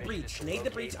 Nade the breach. Nade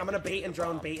the breach. I'm gonna bait and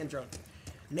drone.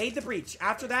 Nade the breach.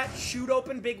 After that, shoot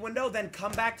open big window. Then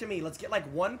come back to me. Let's get like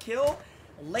 1 kill.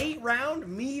 Late round,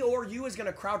 me or you is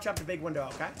gonna crouch up to big window.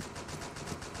 Okay.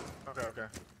 Okay.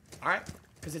 All right.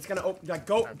 Because it's gonna open. Like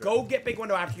go get big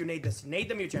window after you nade this. Nade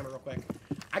the mute jammer real quick.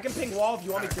 I can ping wall if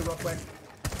you want me to real quick.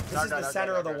 This is the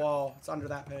center of the wall. It's under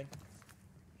that ping.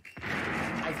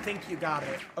 I think you got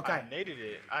it. Okay. I naded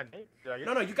it.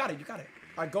 No, you got it. All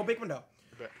right, go big window.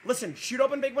 Okay. Listen, shoot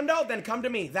open big window, then come to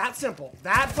me. That simple.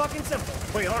 That fucking simple.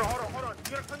 Wait, hold on.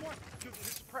 You gotta claim one. Dude, this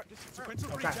is prep.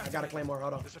 Okay, I gotta claim more.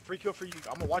 Hold on. This is a free kill for you.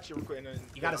 I'm gonna watch it real quick and then.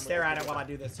 You gotta stare at it while I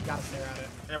do this. Yeah,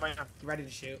 right now. You ready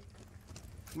to shoot?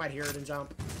 You might hear it and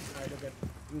jump. All right, you're good.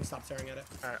 You can stop staring at it.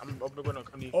 All right, I'm open big window.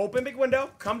 Come to you. Open big window.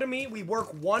 Come to me. We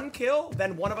work 1 kill,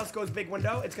 then one of us goes big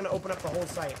window. It's gonna open up the whole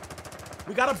site.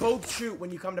 We gotta both shoot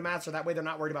when you come to master. That way they're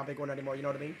not worried about big window anymore. You know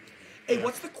what I mean? Hey,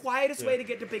 what's the quietest way to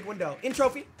get to big window? In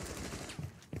trophy.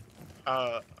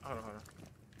 Hold on.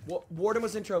 Warden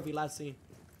was in trophy last scene.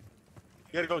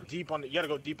 You gotta go deep on the. You gotta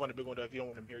go deep on the big window if you don't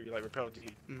want him here. You like repel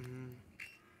deep. I'm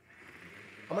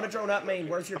gonna drone up main.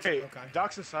 Where's your? Okay.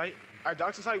 Docks in sight. All right,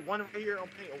 docks in sight. 1 right here on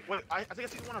paint. Wait, I think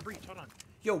I see 1 on breach. Hold on.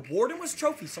 Yo, Warden was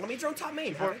trophy. So let me drone top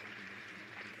main.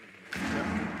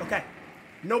 Okay.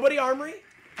 Nobody armory.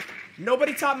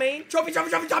 Nobody top main. Trophy, top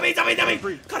main.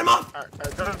 Cut him off. All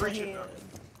right, cut breach.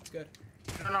 Good.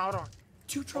 No, hold on.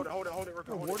 2 trophy. Hold it.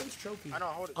 Warden's trophy. I know,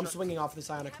 hold it. I'm swinging off this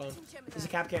Ionic clone. There's a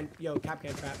cap can. Yo, cap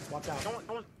can trap. Watch out. No one.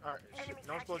 All right,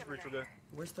 no one's close to breach. We're good.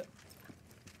 Where's the?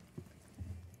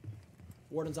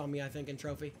 Warden's on me, I think, in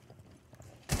trophy.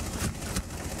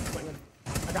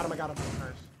 I got him.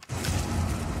 Nice.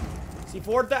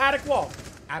 C4 the attic wall.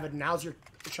 Avid, now's your.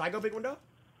 Should I go big window?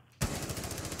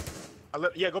 Go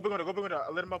big window.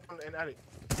 I let him up in attic.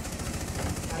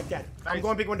 Attic dead. I'm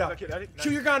going big window. Attic,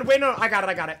 Shoot your gun. Wait, no. I got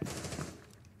it.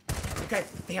 Okay,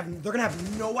 they're gonna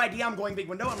have no idea I'm going big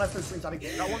window unless they're stream stopping.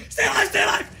 Stay alive, stay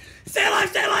alive! Stay alive,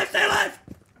 stay alive, stay alive!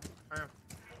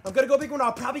 I'm gonna go big window.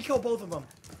 I'll probably kill both of them.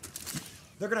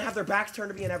 They're gonna have their backs turned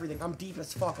to me and everything. I'm deep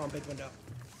as fuck on big window.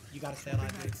 You gotta stay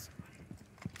alive, dude.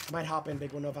 I might hop in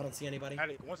big window if I don't see anybody.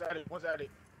 One's at it. One's at it.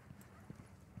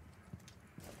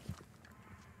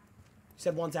 You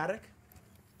said one's attic?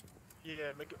 Yeah,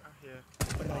 make it. Yeah.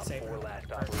 What did I say, bro?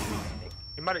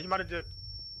 He might have did.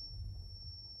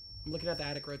 I'm looking at the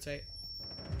attic rotate.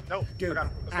 No, dude,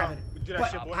 Avid.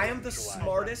 But shit, I am the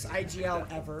smartest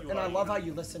IGL ever, and I love how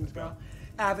you listened, bro.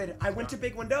 Avid, I went to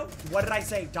big window. What did I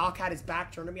say? Doc had his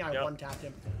back turned to me. I one-tapped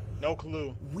him. No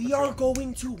clue. We are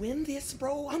going to win this,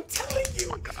 bro. I'm telling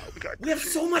you. We have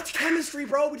so much chemistry,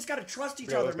 bro. We just gotta trust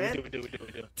each other, man. We do.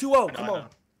 2-0. Come on.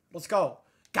 Let's go.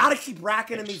 Gotta keep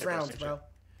racking in these rounds, bro.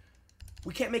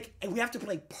 We can't make. We have to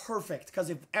play perfect, because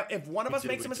if one of us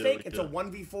makes a mistake, it's a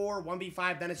 1v4,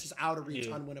 1v5. Then it's just out of reach,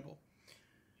 unwinnable.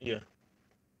 Yeah.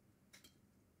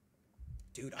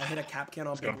 Dude, I hit a cap can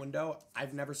on big window.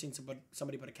 I've never seen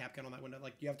somebody put a cap can on that window.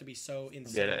 Like, you have to be so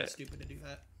insanely stupid to do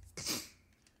that.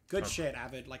 Good shit,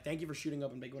 Avid. Like, thank you for shooting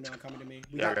open big window and coming to me.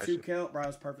 We got 2 kills. Bro, it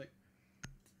was perfect.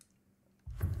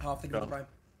 Oh, thank you, bro.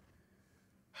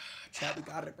 Chat, we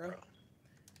got it, bro.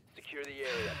 Secure the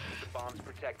area. Keep the bombs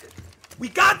protected. We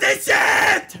got this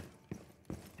shit!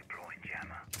 Deploying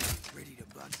jammer. Ready to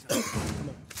bust up. Come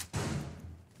on.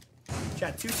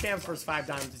 Chat, 2 champs versus 5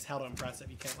 diamonds is hella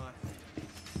impressive. You can't lie.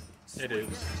 It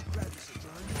is.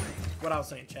 What I was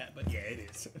saying, chat, but yeah, it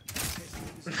is.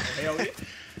 Hell yeah.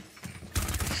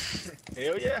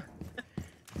 Hell yeah.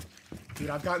 Dude,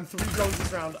 I've gotten 3 goals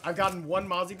this round. I've gotten 1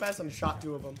 Mozzie pass and shot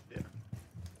 2 of them. Yeah.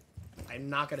 I'm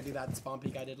not going to do that spawn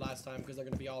peek I did last time because they're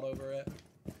going to be all over it.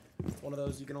 It's one of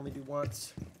those you can only do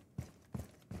once.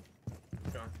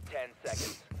 10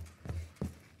 seconds.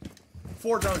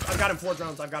 4 drones. I've got him 4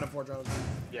 drones. I've got him 4 drones.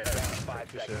 Yeah.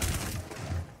 5 seconds.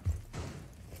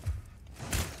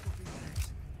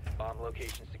 Bomb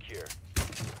location secure.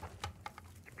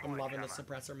 I'm loving the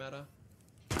suppressor meta.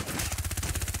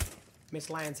 Miss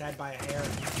Lion's head by a hair.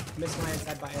 Miss Lion's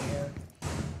head by a hair.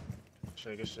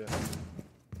 Good shit.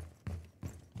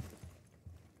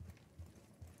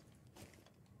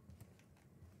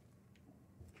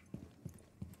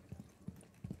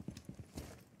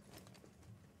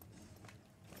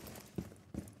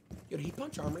 Yo, did he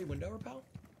punch armory window repel?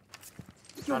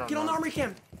 Yo, get on the armory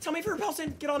cam. Tell me if it repels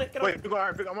in. Get on it. Get on it. Wait,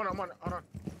 alright, I'm on. Hold on.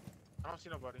 I don't see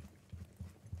nobody.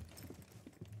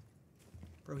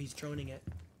 Bro, he's droning it.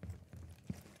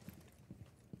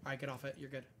 Alright, get off it. You're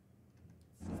good.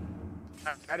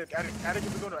 Attic,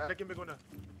 in big window.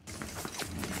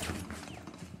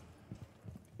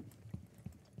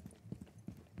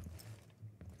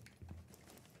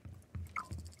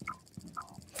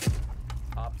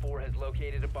 Op 4 has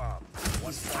located a bomb.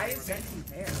 Why is Jynxzi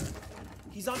there?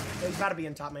 He's gotta be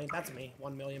in top main. That's me.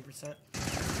 1,000,000%.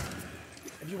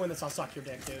 If you win this, I'll suck your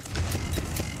dick, dude.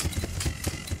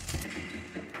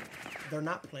 They're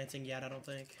not planting yet, I don't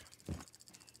think.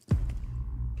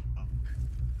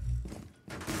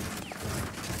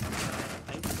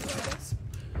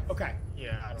 Okay.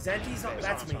 Yeah. Jynxzi's on.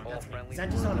 That's me.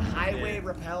 Jynxzi's on highway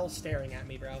repel, staring at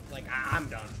me, bro. Like I'm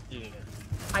done. Yeah.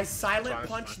 I silent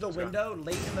punched the window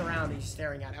late in the round. He's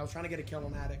staring at it. I was trying to get a kill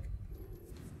on attic.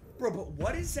 Bro, but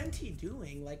what is Jynxzi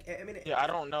doing? Like, I mean, yeah, I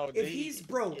don't know. If he's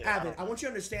Avid, I want you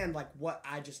to understand like what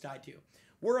I just died to.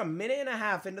 We're a minute and a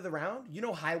half into the round. You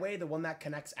know highway, the one that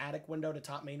connects attic window to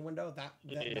top main window, that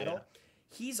metal.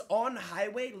 He's on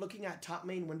highway looking at top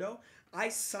main window. I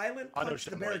silent punched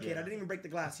the barricade. I didn't even break the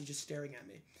glass. He's just staring at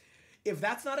me. If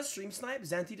that's not a stream snipe,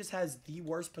 Jynxzi just has the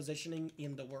worst positioning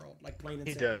in the world. Like plain and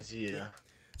simple. He does, yeah.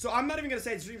 So I'm not even gonna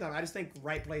say it's stream time. I just think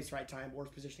right place, right time,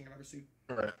 worst positioning I've ever seen.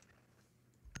 Right.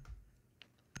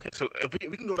 Okay, so if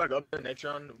we can go back up there next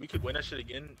round, we could win that shit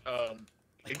again.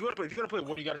 If you're gonna play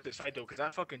what you gotta decide though, because I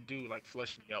fucking do like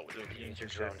flushing me out with the games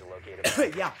and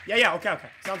shit. yeah. Okay.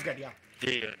 Sounds good. Yeah.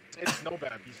 Yeah. It's no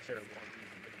bad. He's terrible.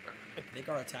 I think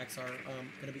our attacks are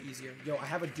gonna be easier. Yo, I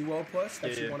have a duo push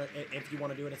that you wanna. If you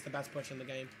wanna do it, it's the best push in the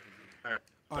game. All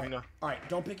right. All right.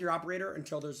 Don't pick your operator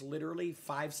until there's literally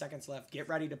 5 seconds left. Get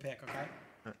ready to pick.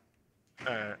 Okay.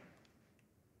 All right.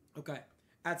 Okay.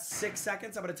 At 6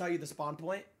 seconds, I'm gonna tell you the spawn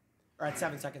point. Or at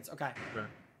 7 seconds. Okay.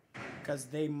 Because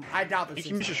I doubt there's.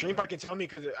 You can use your stream. I can tell me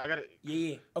because I got it.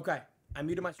 Yeah. Okay. I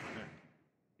muted my stream.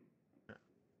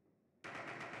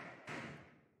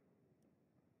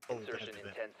 Insertion in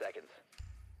 10 seconds.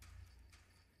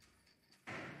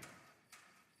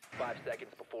 5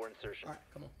 seconds before insertion. All right,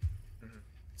 come on.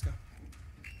 Let's go.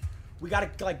 We gotta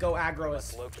like go aggro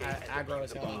as hell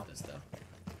with this though.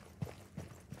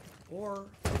 Or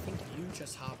I think you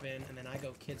just hop in and then I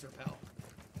go kids repel.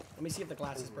 Let me see if the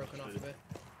glass is broken off of it.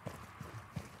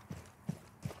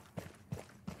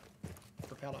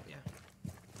 Repel up, yeah.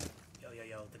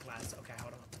 Yo, the glass. Okay,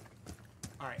 hold on.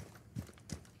 Alright.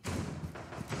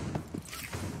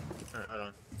 Alright, hold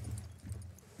on.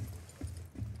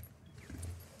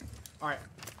 Alright.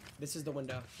 This is the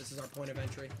window. This is our point of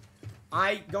entry.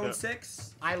 I going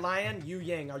 6. I lion. You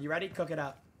Ying. Are you ready? Cook it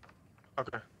up.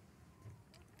 Okay.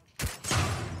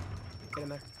 Get in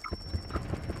there.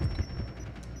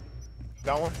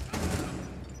 Got one?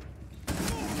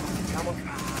 Got one. You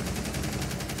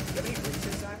have any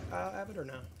breaches, Avid, or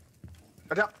no?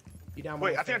 I down. You down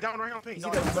Wait, one? I think I down right on pink. He's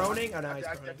either groaning or no, he's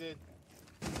I groaning. did.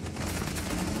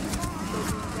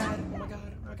 Oh my god.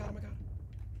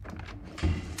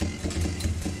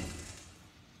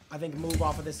 I think move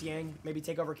off of this Yang. Maybe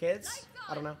take over kids?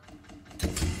 I don't know.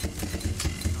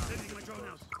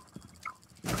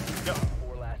 Yo.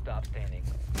 4 last stop standing.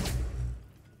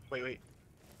 Wait.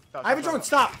 Stop, I have a stop, drone.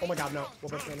 stop. Stop! Oh my god, no. We're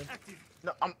both standing.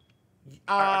 No, I'm.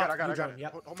 I I got drone. it.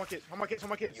 Yep. Hold my kids.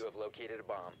 You have located a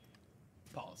bomb.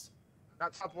 Pause.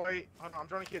 Not top white. Hold on, I'm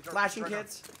droning kids. Flashing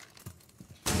kids.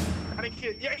 Droning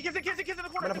kids. Yeah, kids in the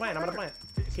corner. I'm gonna plant.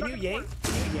 Can you Yang?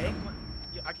 Can you Yang?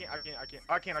 Yeah,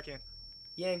 I can.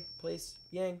 Yang, please.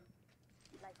 Yang.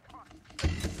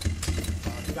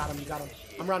 You got him.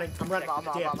 I'm running. Damn.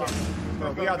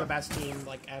 Bro, we are the best team,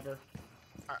 like, ever.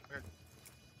 Alright, okay.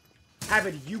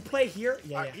 Avid, you play here?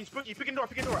 Yeah. He's picking door.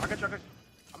 I got you.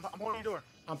 I'm holding your door.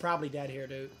 I'm probably dead here,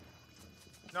 dude.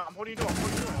 No, I'm holding your door. Man.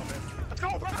 Let's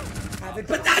go, bro. Avid,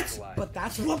 but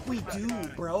that's what we do,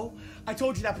 bro. I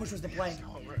told you that push was the play.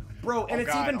 Bro, and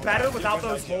it's even better without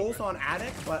those holes on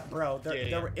attic, but bro,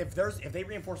 if they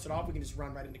reinforce it off, we can just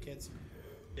run right into kids.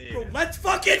 Yeah. Bro, let's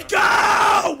fucking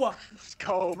go! Let's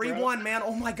go, 3-1, man.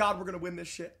 Oh my god, we're gonna win this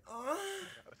shit.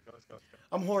 Let's go.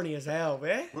 I'm horny as hell,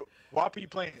 man. Wop, you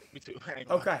playing? Me too.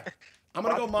 Okay. I'm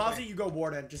gonna go Mozzie, you go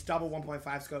Warden. Just double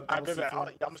 1.5 scope. I bet. I'm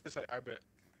just gonna say, I bet.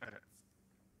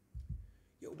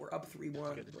 Yo, we're up 3-1,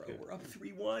 bro. We're up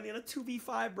 3-1 in a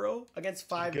 2v5, bro. Against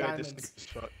 5 diamonds.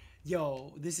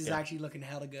 Yo, this is actually looking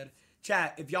hella good.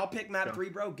 Chat, if y'all pick map 3,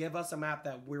 bro, give us a map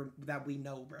that we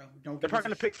know, bro. They're probably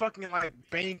gonna pick fucking like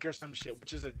Bank or some shit,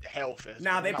 which is a hellfest.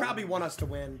 Nah, they probably want us to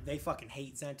win. They fucking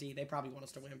hate Jynxzi. They probably want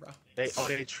us to win, bro. They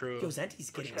true. Yo,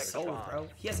 Jynxzi's getting sold, bro.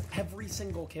 He has every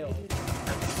single kill.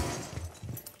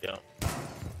 Yeah.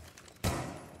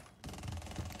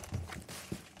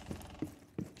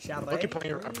 Chalet. I'm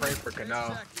praying for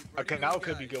Canal. Canal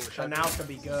could be good with Chalet. Canal could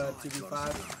be good,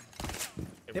 2v5.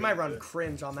 They might run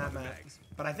cringe on that map.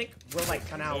 But I think we're like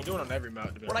Canal. We're doing on every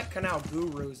map. We're like Canal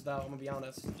gurus, though, I'm gonna be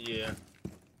honest. Yeah.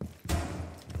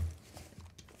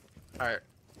 Alright.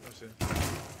 Let's see.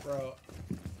 Bro,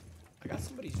 I got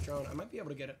somebody's drone. I might be able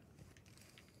to get it.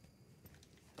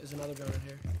 There's another drone in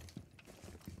here.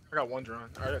 I got one drone.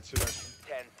 I got 2 actually.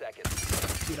 10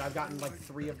 seconds. Dude, I've gotten like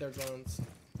 3 of their drones.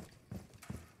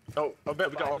 Oh, I bet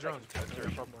we got all drones.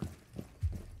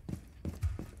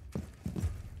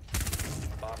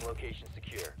 Bomb location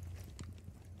secure.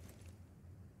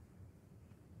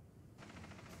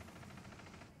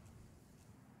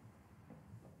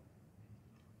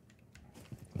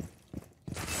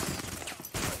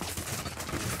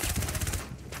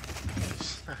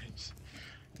 Nice.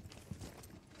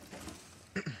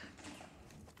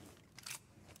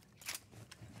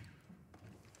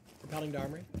 Repelling to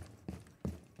armory.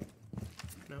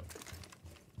 No.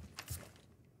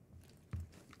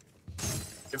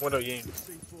 Big window, Ying.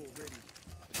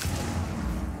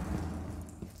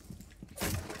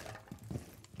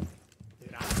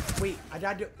 Wait, I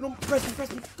died to. No, press me.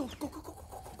 Go.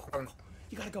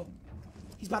 You gotta go.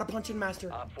 He's about to punch in,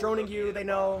 Master. Droning you, they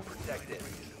know.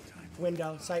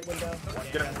 Window, sight window.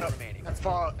 That's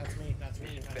far. That's me.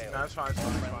 No, that's fine.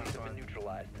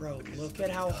 Bro, look at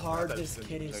how hard this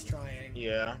kid is trying.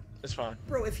 Yeah, it's fine.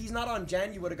 Bro, if he's not on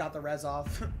Gen, you would have got the res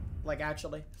off. Like,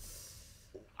 actually.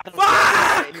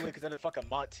 Fuck! Anyway, because then fucking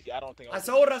Monty, I don't think I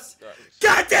sold us.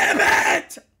 God damn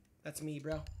it! That's me,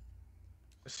 bro.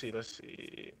 Let's see. I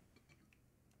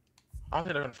don't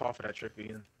think they're gonna fall for that trick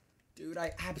again. Dude,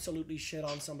 I absolutely shit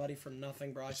on somebody for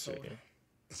nothing, bro. I sold.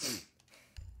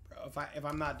 Bro, if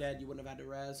I'm not dead, you wouldn't have had to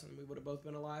res, and we would have both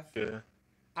been alive. Yeah.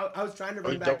 I was trying to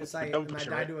run back to site, and I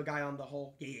died to a guy on the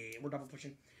hole. Yeah, we're double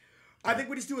pushing. I think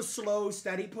we just do a slow,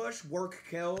 steady push, work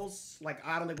kills. Like,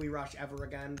 I don't think we rush ever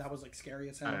again. That was, like, scary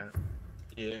as hell.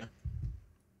 Yeah.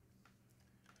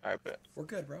 Alright, bet. We're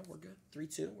good, bro. We're good.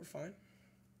 3-2. We're fine.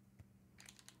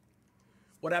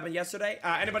 What happened yesterday?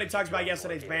 Anybody talks about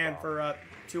yesterday's ban for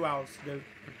 2 hours, dude.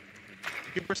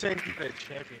 People are saying he played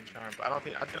champion charm, but I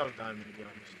think I was done, to be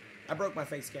honest. I broke my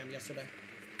face cam yesterday.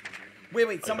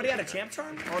 Wait, somebody had a champ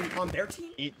charm on their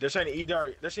team? They're saying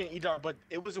E-Dart. They're saying E-Dart, but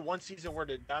it was the one season where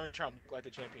the diamond charm looked like the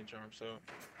champion charm, so.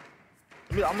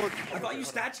 I mean, I thought you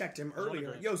stat checked him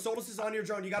earlier. Yo, Solus is on your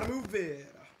drone. You gotta move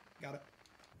it. Got it.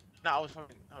 Nah, I was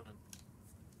fucking. Hold on.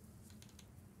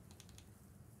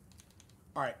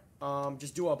 Alright,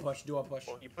 just duo push.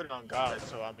 Well, you put it on God,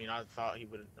 so I mean, I thought he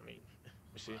would. I mean,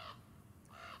 you see.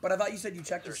 But I thought you said you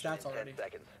checked your stats already. 10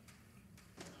 seconds.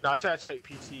 No, I tried to say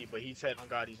PC, but he said on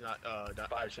God he's not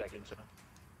checking. So.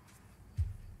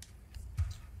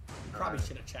 Probably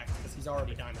should have checked because he's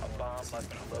already diamond A bomb 1. must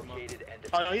be located and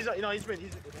Oh defused. no, he's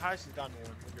the highest is diamond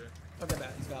 1. We're good. Look at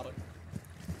that, he's valid.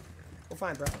 We're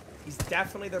fine, bro. He's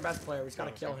definitely their best player. We just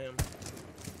gotta kill him.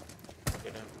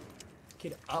 Yeah.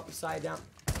 Kid upside down.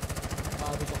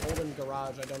 There's a hole in the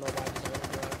garage. I don't know why there's a hole in the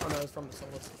garage. Oh no, it's from the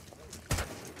Solus.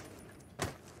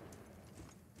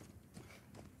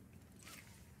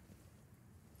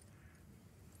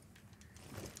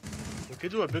 We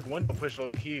could do a big window push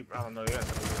low key. I don't know. Yeah.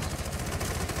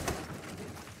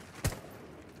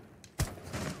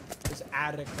 There's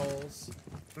attic holes.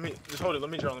 Let me just hold it.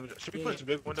 Let me draw. Should we push the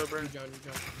big window, bro? You John.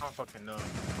 I don't fucking know.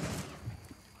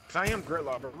 Cause I am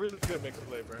gridlock, bro. Really good make a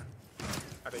play, bro.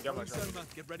 I think I might try.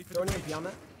 Get ready for Throw an EMP on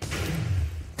that.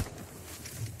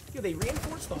 Yo, they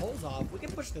reinforced the holes off. We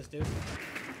can push this, dude.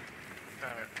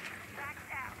 Alright.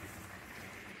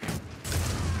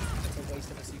 That's a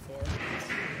waste of a C4.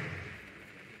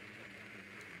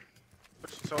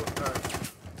 So,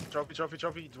 trophy.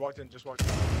 Just walked in.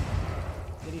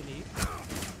 Did he leave?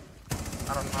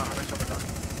 I don't know how much of done.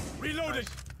 Reloading. Nice.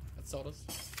 That's Solus.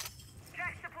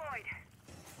 Jack deployed.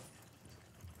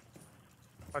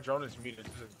 My drone is muted.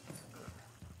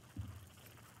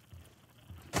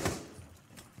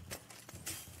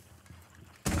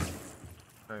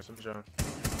 Nice, I'm drone.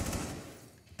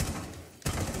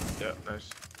 Yeah, nice.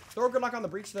 Throw a good luck on the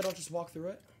breach so they don't just walk through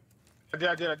it. I did.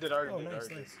 I already Oh, did.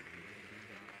 nice.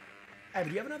 Hey, do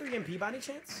you have another EMP by any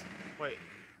chance? Wait,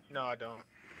 no, I don't.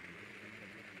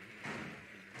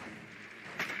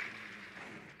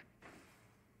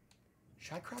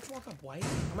 Should I crouch walk up white?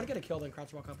 I'm gonna get a kill then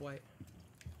crouch walk up white.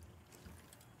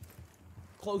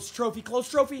 Close trophy.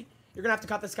 You're gonna have to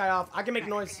cut this guy off. I can make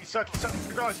noise. He suck with the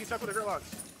gridlocks.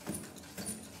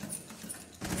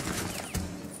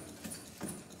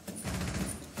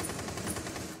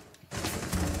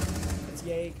 It's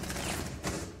Yay.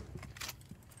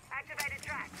 Activated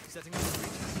track. Setting up the breach.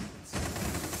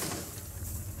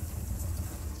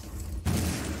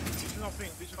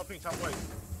 Digital ping, top white.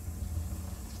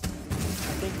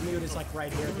 I think mute is like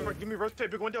right here. Dude. Give me rotate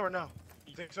big window or no?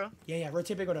 You think so? Yeah,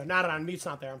 rotate big window. No, mute's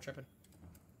not there. I'm tripping.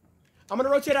 I'm gonna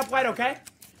rotate up white, okay?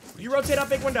 You rotate up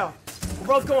big window. We're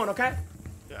both going, okay?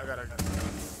 Yeah, I got it.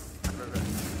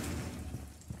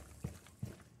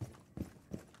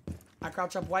 I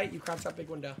crouch up white, you crouch up big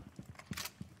window.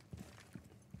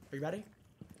 Are you ready?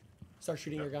 Start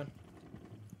shooting your gun.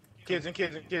 Kids.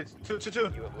 Two.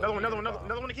 Another one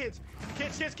of kids.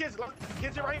 Kids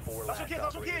are right. Last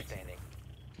one kids.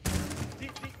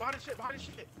 Deep, behind the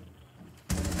shit.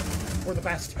 We're the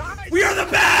best. We are the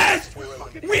best!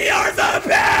 We are the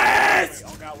best!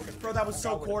 Bro, that was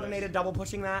so coordinated, double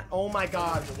pushing that. Oh my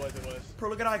god. It was. Bro,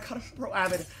 look at how I cut him, bro,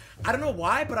 Avid. I don't know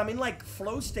why, but I'm in like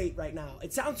flow state right now.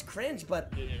 It sounds cringe,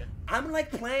 but I'm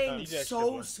like playing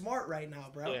so smart right now,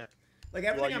 bro. Yeah. Like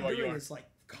everything I'm doing is like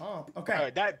comp. Okay.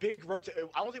 Alright, that big rotate.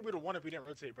 I don't think we'd have won if we didn't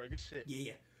rotate, bro. Good shit.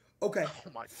 Yeah. Okay.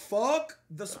 Oh my. Fuck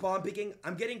the spawn picking.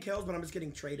 I'm getting kills, but I'm just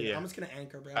getting traded. Yeah. I'm just gonna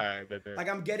anchor, bro. Alright, Like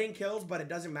I'm getting kills, but it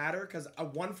doesn't matter because a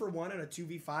 1-for-1 and a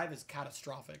 2v5 is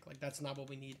catastrophic. Like that's not what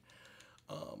we need.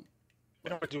 We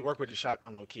don't do work with the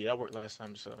shotgun low key. That worked last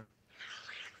time, so.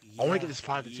 I want to get this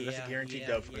 5-2. That's a guaranteed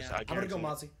dub for this. I'm gonna go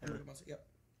Mozzie.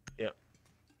 Yep.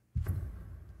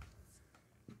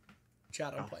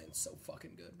 Chad, I'm playing so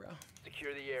fucking good, bro.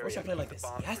 Secure the area. Wish I played like this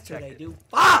Bombs yesterday, protected. dude.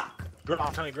 Fuck!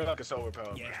 I'm telling you, Gridlock is so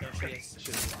overpowered. Yeah, no, she is. This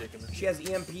shit is ridiculous. She has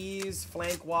EMPs,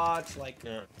 flank watch, like.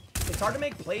 Yeah. It's hard to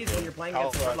make plays when you're playing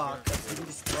against Oh, Gridlock. Like, you can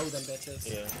just throw them bitches.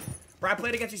 Yeah. Bro, I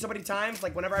played against you so many times.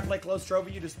 Like whenever I play close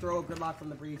trophy, you just throw a Gridlock from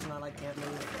the breach, and I like can't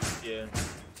move. Yeah.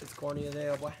 It's corny as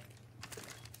hell, boy.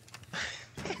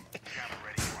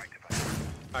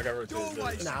 I got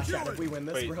rotated. Nah, Chad, if we win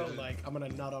this, Wait, bro, like I'm gonna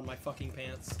nut on my fucking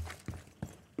pants.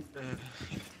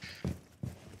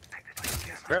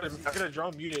 I got a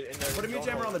drone muted in there. Put a mute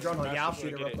jammer on the drone hole. Yeah, I'll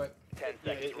shoot it real quick. 10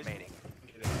 seconds remaining.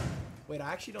 Wait,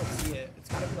 I actually don't see it. It's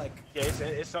gotta be like. Yeah,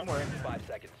 it's somewhere. 5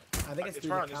 seconds. I think it's It's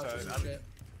through the right on this couches side. and shit.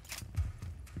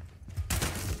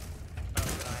 Keep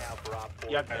an eye out for Op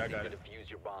 4 Yeah, I got attempting it. to defuse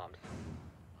your bombs.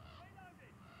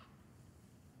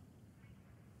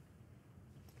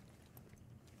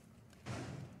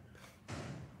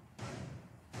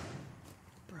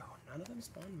 them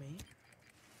spawn me.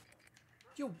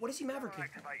 Yo, what is he mavericking?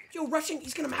 Yo, rushing.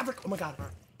 He's gonna maverick. Oh my god.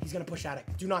 He's gonna push attic.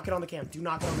 Do not get on the cam. Do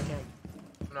not get on the cam.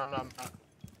 No, I'm not.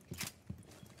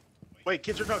 Wait,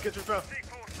 kitchen fell. He's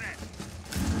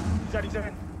out.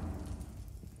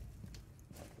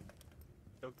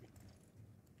 Okay.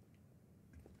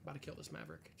 About to kill this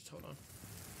maverick. Just hold on.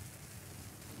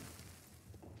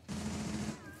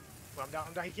 Well,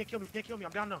 I'm down. He can't kill me.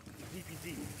 I'm down now. He's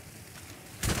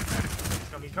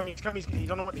coming.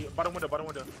 He's on the bottom window.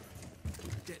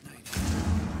 Detonate.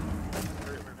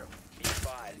 Be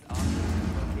advised,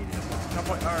 located a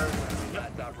bomb.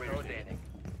 Last operator standing.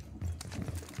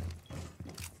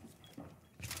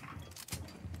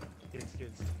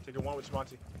 Kids. Take it one with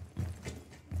Monty.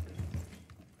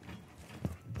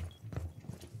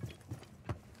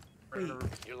 Wait.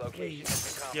 Your location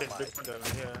has been Yeah, compromised. big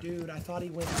window. Yeah. Dude, I thought he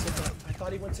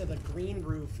went to the green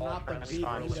roof, not the big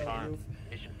fine, it's window fine. roof.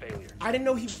 Mission failure. I didn't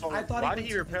know he. Oh, I thought why he did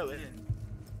he repel it?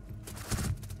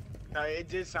 No, it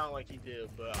did sound like he did,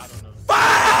 but I don't know.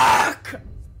 Fuck!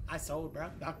 I sold, bro.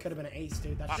 That could have been an ace,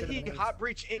 dude. That should have He been an ace. hot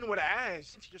breach in with an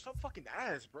ass. You're so fucking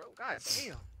ass, bro. God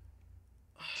damn.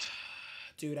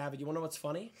 Dude, Avid, you wanna know what's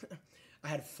funny? I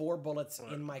had 4 bullets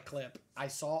in my clip. I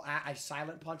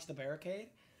silent punched the barricade.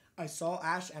 I saw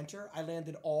Ash enter. I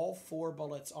landed all 4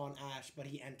 bullets on Ash, but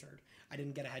he entered. I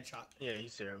didn't get a headshot. Yeah,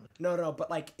 he's terrible. No, but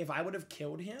like if I would have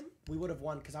killed him, we would have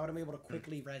won because I would have been able to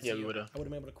quickly res you. we would have. I would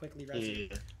have been able to quickly res you.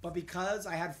 Yeah. But because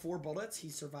I had 4 bullets, he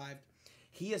survived.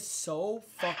 He is so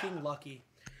fucking lucky.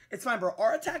 It's fine, bro.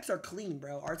 Our attacks are clean,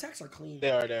 bro. Our attacks are clean. They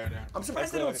are. I'm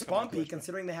surprised they don't spawn peek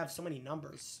considering they have so many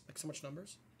numbers. Like so much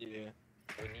numbers. Yeah.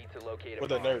 We need to locate a Well,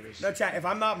 they're bomb. nervous. No, chat, if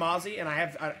I'm not Mozzie and I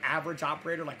have an average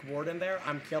operator like Warden there,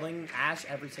 I'm killing Ash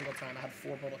every single time. I had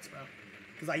 4 bullets, bro.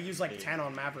 Because I use like 10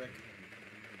 on Maverick.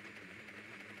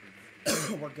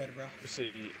 We're good, bro. Let's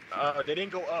see. They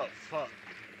didn't go up. Fuck.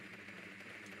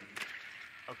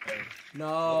 Okay.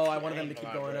 No, I wanted them to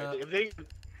keep going up.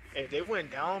 If they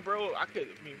went down, bro,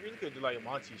 really could do like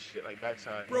Monty shit, like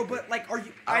backside. Bro, but like,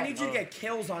 I need you to get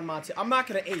kills on Monty. I'm not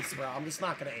gonna ace, bro. I'm just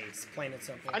not gonna ace. Plain and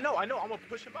simple. I know. I'm gonna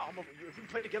push him out. If we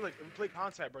play together, if we play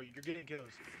contact, bro, you're getting kills.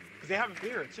 Cause they have a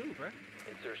mirror too, bro.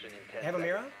 Insertion in 10 They have a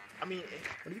mirror? I mean,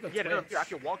 Where do you go? yeah, they're up Twitch?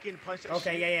 here. I can walk in, punch that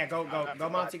Okay, shit. yeah. Go,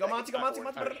 Monty. Go, Monty.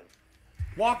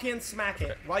 Walk in, smack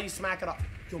it. While you smack it up.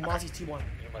 Yo, Monty's T1.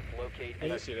 You must locate I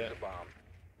and see defuse that. the bomb.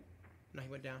 No, he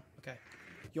went down. Okay.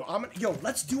 Yo,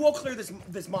 let's duo clear this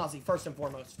Mozzie first and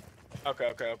foremost.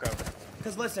 Okay.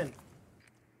 Cause listen.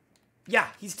 Yeah,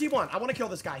 he's T1. I want to kill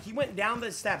this guy. He went down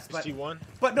the steps, but T1.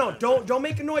 But no, don't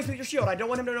make a noise with your shield. I don't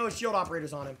want him to know his shield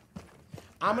operator's on him.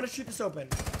 I'm gonna shoot this open.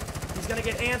 He's gonna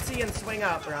get antsy and swing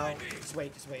up, bro. Just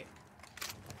wait.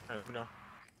 No.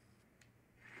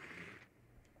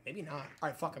 Maybe not. All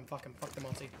right, fuck him. Fuck the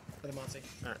Monty. For the Monty.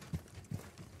 All right.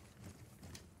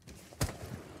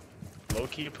 Low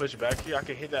key push back here. I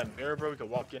can hit that mirror, bro. We can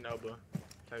walk in elbow.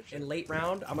 Type shit. In late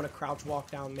round, I'm gonna crouch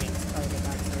walk down main. Try to get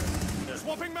back there.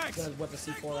 Swapping max. Gonna whip the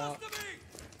C4 out.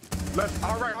 Left.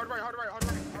 Hard right.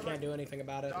 I can't do anything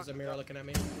about it. There's a mirror looking at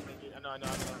me. No.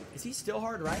 Is he still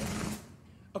hard right?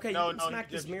 Okay, No, you can smack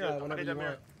he this did, mirror he did. whenever I you did that want.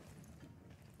 mirror.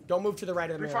 Don't move to the right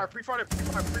of the mirror. Pre-fire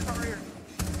right here.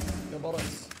 No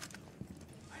bullets.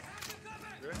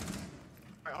 Good.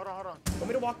 Alright, hold on. Want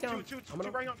me to walk down? Two I'm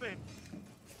gonna... right on ping.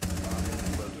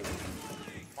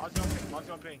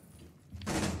 Mozzie on ping.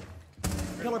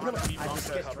 Pillar. I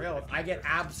just get drilled. I get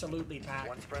absolutely packed.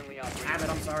 One friendly operator. Avid,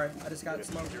 I'm sorry. I just got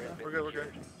smoked. Bro. We're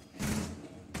good.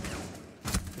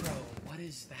 Bro, what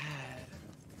is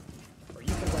that? Bro, you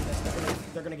could win this.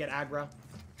 They're gonna get aggro.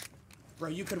 Bro,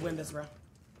 you could win this, bro.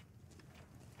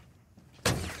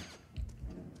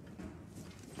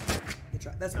 Good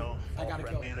try. That's No. I gotta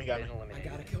kill. Man, he got me. I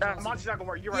gotta kill. Nah, Monty. Monty's not gonna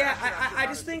work. You're right. Yeah, I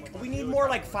just think we need more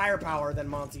like firepower than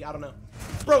Monty. I don't know.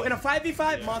 Bro, in a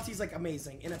 5v5, Monty's like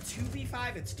amazing. In a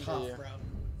 2v5, it's tough, bro.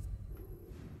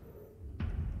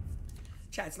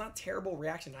 Chat, it's not terrible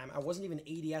reaction time. I wasn't even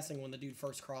ADSing when the dude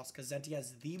first crossed because Zenti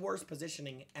has the worst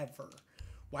positioning ever.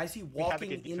 Why is he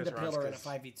walking in the pillar in a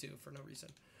 5v2 for no reason?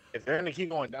 If they're gonna keep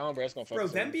going down, bro, it's gonna fuck Bro,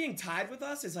 us them up. being tied with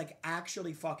us is like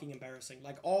actually fucking embarrassing.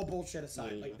 Like all bullshit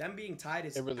aside, like them being tied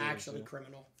is really actually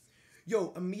criminal.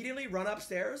 Yo, immediately run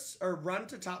upstairs or run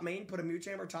to top main, put a mute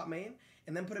chamber top main,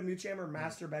 and then put a mute chamber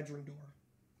master bedroom door.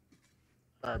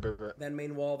 Alright, bro. Then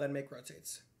main wall, then make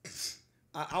rotates.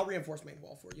 I'll reinforce main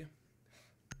wall for you.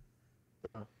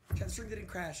 Chat, the stream didn't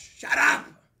crash. Shut up!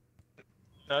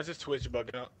 No, it's just Twitch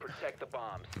bugging out. Protect the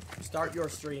bombs. Start your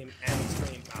stream, end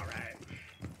stream. Alright.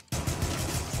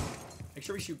 Make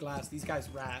sure we shoot glass. These guys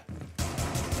rat.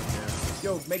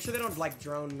 Yo, make sure they don't like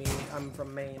drone me. I'm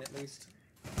from Maine at least.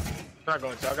 I'm not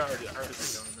going to. I already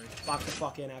three on me. Lock the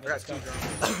fuck in, Avid. I Let's got go.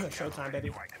 two drones. Showtime,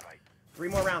 baby. 3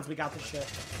 more rounds. We got this shit.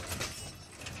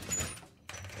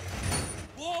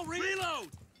 Wall reload.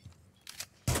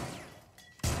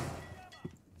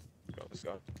 Let's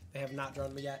go. They have not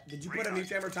droned me yet. Did you put a mute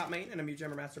jammer top main and a mute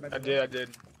jammer master bedroom?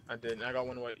 I did. I got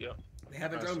one away. Yep. They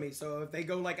haven't droned me, so if they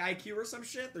go like IQ or some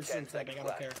shit, they're shooting something. I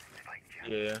don't care.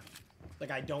 Yeah.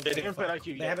 Like, I don't They give a haven't played fuck. IQ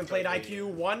They yet, haven't so played they- IQ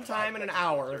one time in an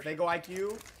hour. If they go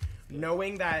IQ,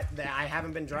 knowing that I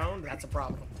haven't been droned, that's a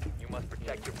problem. You must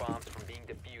protect your bombs from being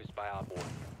defused by Op 4.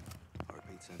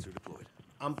 Heartbeat sensor deployed.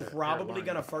 I'm probably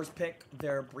gonna first pick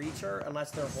their breacher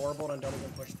unless they're horrible and don't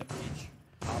even push the breach.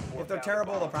 If they're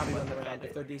terrible, they'll probably win the round.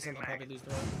 If they're decent, they'll probably lose the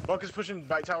round. Buck is pushing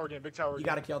back tower again. Big tower. You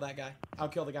gotta kill that guy. I'll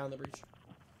kill the guy on the breach.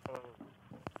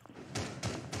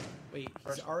 Wait,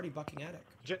 he's already bucking attic.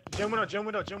 Gym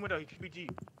window. He could be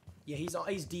deep. Yeah,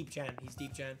 he's deep gen. He's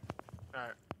deep gen.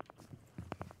 Alright.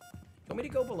 You want me to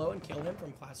go below and kill him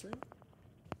from classroom?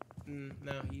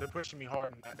 No, They're pushing me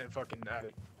hard and fucking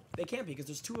attic. they can't be because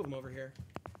there's 2 of them over here.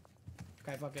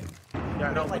 Okay, fuck it. Yeah,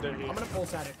 I'm no, gonna, they're here. I'm gonna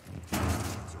pulse attic.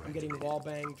 I'm getting wall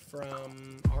banged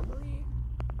from armory.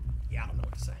 Yeah, I don't know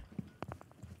what to say.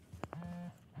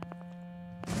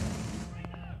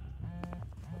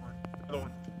 Another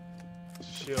one.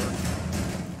 Shield.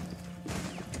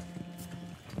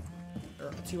 There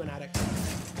are 2 in attic.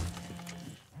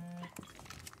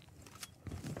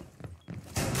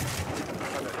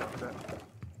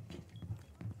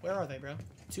 Where are they, bro?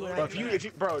 2 in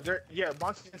Bro, attic.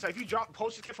 Monster inside. If you drop,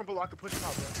 post it from below, I can push him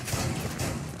out, bro.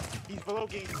 He's below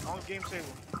game, on game table.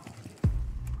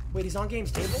 Wait, he's on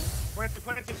games table?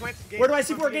 Planted, game. Where do I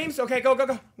see 4 games? Okay, go. I'm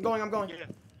going. Yeah.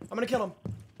 I'm gonna kill him.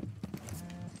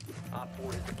 Op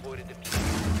 4 is deployed to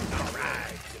defuse.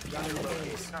 Alright.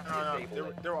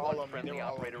 No. They were all on me. They Friendly were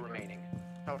all operator on me. remaining.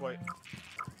 Oh, wait.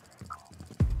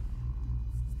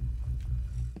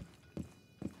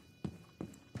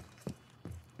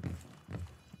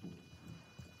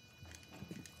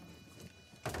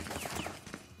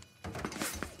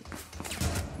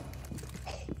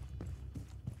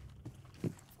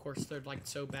 Of course, they're like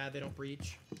so bad they don't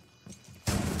breach.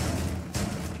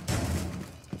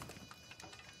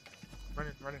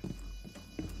 Running.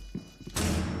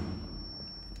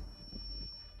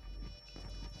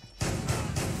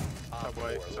 Op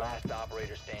boy, 4, sorry. last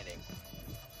operator standing.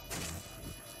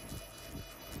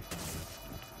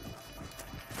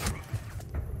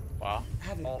 Wow.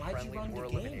 Avid, All why'd you friendlies run were the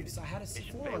eliminated. games? I had a Mission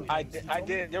C4 on failure. games. I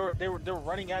did. They were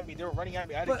running at me.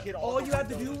 I had a But kid all you had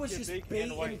to do window. was Kid just big bait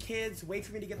and in white. kids, wait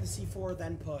for me to get the C4,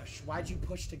 then push. Why'd you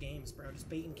push to games, bro? Just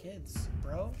baiting kids,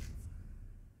 bro.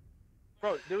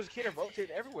 Bro, there was a kid that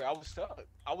rotated everywhere. I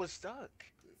was stuck.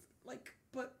 Like,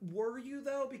 but were you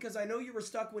though? Because I know you were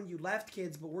stuck when you left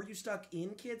kids, but were you stuck in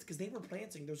kids? Because they were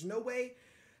planting. There's no way.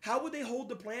 How would they hold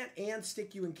the plant and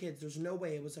stick you in kids? There's no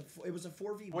way. It was a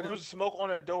 4v1. Well, there was smoke on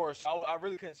the door, so I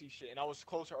really couldn't see shit, and I was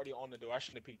closer already on the door. I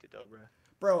shouldn't have peeked it though, bro.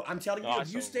 Bro, I'm telling you, No, I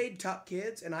if you saw- stayed tuck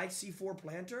kids and I C4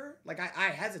 planter, like I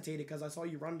hesitated because I saw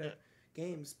you run to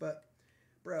games, but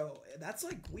bro, that's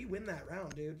like we win that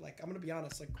round, dude. Like I'm gonna be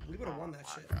honest, like we would have won that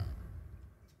shit.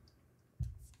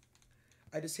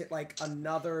 I just hit like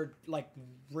another like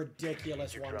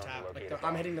ridiculous one tap. Like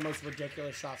I'm hitting the most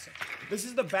ridiculous shots. This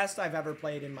is the best I've ever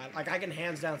played in my like I can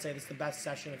hands down say this is the best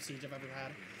session of Siege I've ever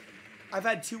had. I've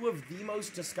had 2 of the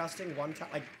most disgusting one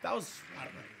tap. Like that was I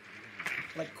don't know.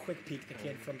 Like quick peek the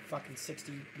kid from fucking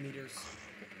 60 meters.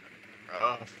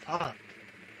 Oh fuck.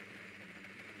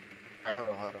 Hold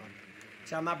on.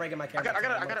 So I'm not breaking my camera. I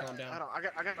gotta calm down.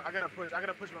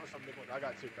 push me on something big one. I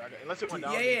got to. Unless it went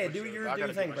down. Yeah, push do it. your I do your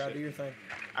gotta thing, my bro. shit. Do your thing.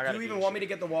 I Do gotta you do even my want me shit.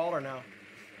 to get the wall or no?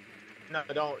 No,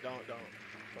 don't. Fuck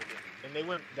it. And they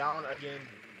went down again.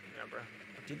 Yeah, bro.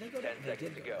 Did they go 10 down? They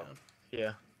seconds did to go go. down.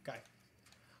 Yeah. Okay.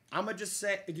 I'm gonna just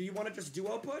say, do you want to just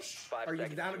duo push? 5 Are you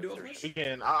seconds down to to duo insertion. push? We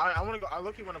can. I want to go. I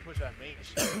low key want to push that main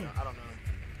shit. I don't know.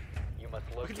 You must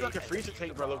We locate could do like a and freezer defuse take,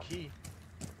 the bro. Low bomb. key.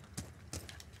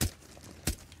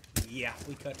 Yeah,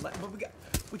 we could. But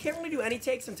we can't really do any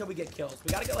takes until we get kills.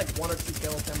 We gotta get like 1 or 2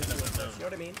 kills, then we do a push. You know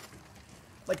what I meing?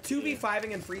 Like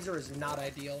 2v5ing in freezer is not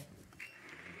ideal.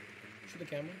 Shoot the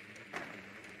camera.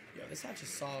 Yo, this hatch is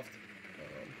soft.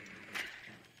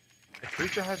 If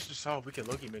freezer has to solve, we can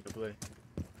low key make a play.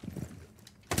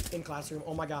 In classroom.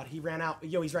 Oh my god, he ran out.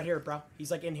 Yo, he's right here, bro.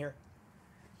 He's like in here.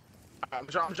 I'm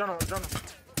John.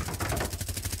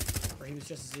 Or he was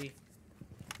just Z.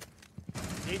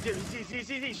 He did.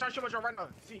 See. Shot my drone right now.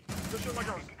 See. Go shoot my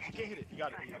drone. You can't hit it. You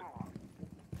got it.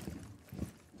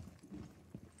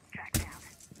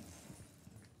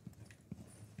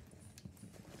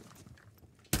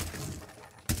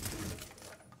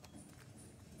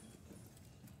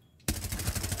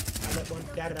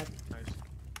 Dead. Nice.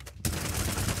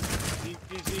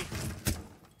 Z.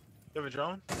 You have a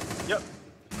drone? Yep.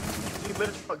 Z lit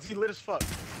as fuck. Z lit as fuck.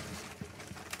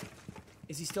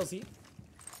 Is he still Z?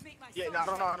 Yeah,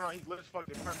 no, he's lit as fuck.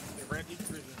 They ran deep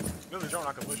prison. You have a drone,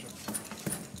 I can push him.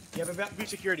 You have a bet? Could be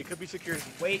security, could be security.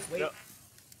 Wait. Yep.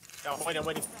 Yeah, I'm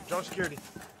waiting. Drone security.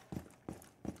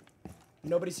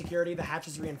 Nobody security. The hatch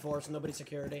is reinforced. Nobody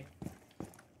security.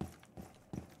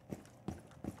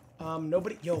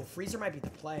 Nobody. Yo, freezer might be the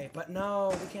play, but no,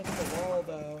 we can't get the wall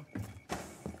though.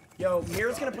 Yo,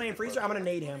 Mira's gonna play in freezer. I'm gonna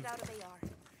nade him.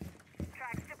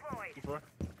 Tracks deployed. C4.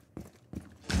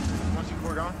 One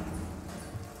C4 gone.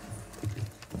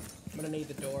 I'm gonna nade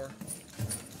the door.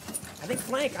 I think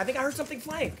flank. I think I heard something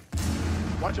flank.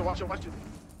 Watch it.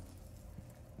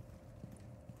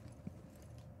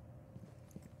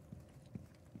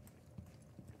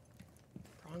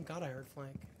 Oh, God, I heard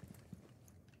flank.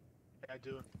 Yeah, I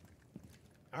do.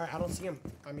 Alright, I don't see him.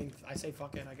 I mean, I say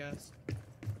fuck it, I guess.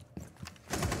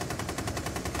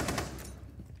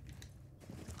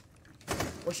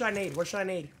 Where should I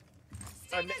nade?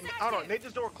 I don't know. Nate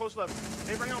this door close left.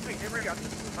 Nate right on pink. Nate right.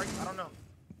 Right. I don't know.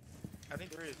 I think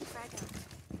there is.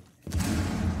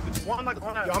 It's one like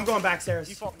on that. Yo, I'm going backstairs.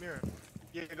 Default mirror.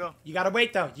 Yeah, go. You gotta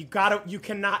wait though. You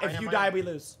cannot. If you die, we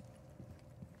lose.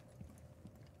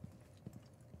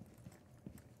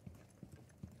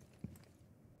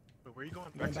 Wait, where are you going?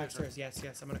 I'm going backstairs.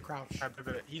 Yes. I'm gonna crouch.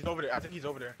 He's over there. I think he's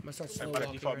over there. I'm gonna start slow By the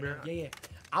walking default right mirror. now. Yeah.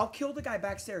 I'll kill the guy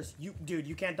backstairs. Dude,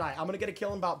 you can't die. I'm gonna get a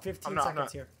kill in about 15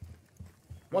 seconds here.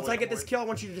 Once I get this kill, I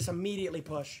want you to just immediately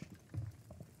push.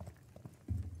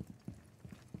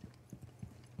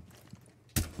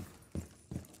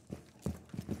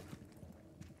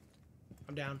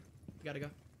 I'm down. You gotta go.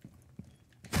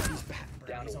 He's back, bro.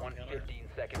 Down to 15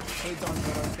 seconds. Fades on,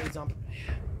 fades on.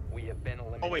 We have been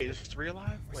eliminated. Oh wait, is 3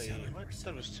 alive? Wait, what? I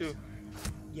said it was 2.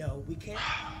 Yo, we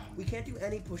can't do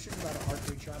any pushes without a hard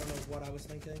creature. I don't know what I was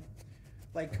thinking.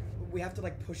 Like, we have to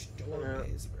like push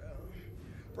doorways, bro.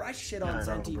 Bro, I shit on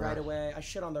Zenti right away. I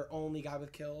shit on their only guy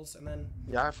with kills, and then...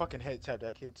 Yeah, I fucking head tapped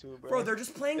that kid too, bro. Bro, they're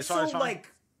just playing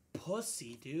like,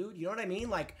 pussy, dude. You know what I mean?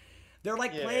 Like, they're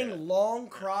like playing long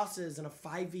crosses in a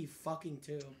 5v fucking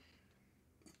 2.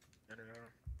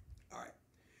 Alright.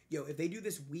 Yo, if they do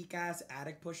this weak-ass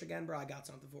attic push again, bro, I got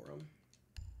something for them.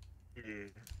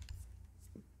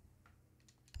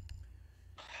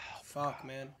 Fuck,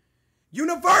 man.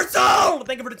 Universal!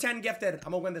 Thank you for the 10 gifted. I'm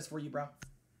gonna win this for you, bro.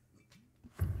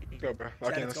 Go, bro.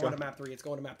 It's going to map 3. It's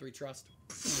going to map 3. Trust.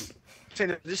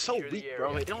 They're just so weak,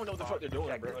 bro. Like, they don't know what the fuck they're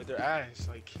doing, bro. Like, their ass,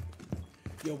 like...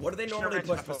 Yo, what do they normally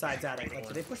push besides attic? Like,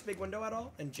 do they push big window at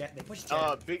all? And they push gen.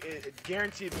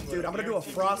 Guaranteed. Dude, I'm gonna do a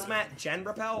frost mat gen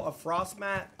repel, a frost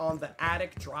mat on the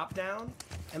attic drop down,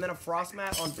 and then a frost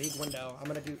mat on big window.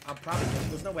 I'm probably,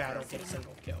 there's no way I don't get a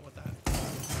single kill with that.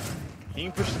 You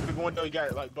can push the big window, you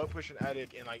got like butt pushing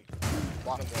attic and like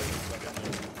bottom way.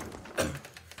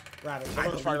 Rabbit, I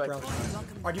believe, bro.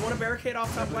 Alright, do you want to barricade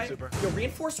off top right? Yo,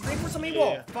 reinforce the main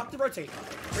wall. Fuck the rotate.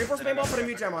 Reinforce the main wall, put a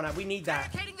mute gem on it. We need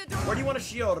that. Where do you want to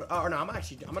shield? Or no, I'm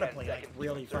gonna play like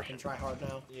really fucking try hard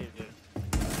now. Yeah.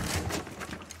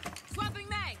 Swapping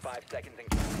mags. 5 seconds in.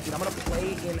 Dude, I'm gonna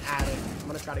play in attic. I'm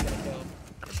gonna try to get a kill.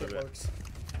 This shit works.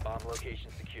 Bomb location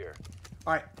secure.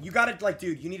 Alright, you gotta, like,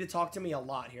 dude, you need to talk to me a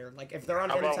lot here. Like, if they're on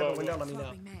any type of window, let me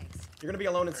know. You're gonna be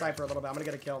alone inside for a little bit. I'm gonna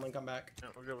get a kill and then come back. Yeah,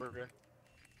 we're good.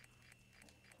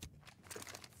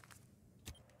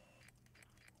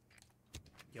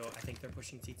 Yo, I think they're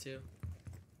pushing T2. I don't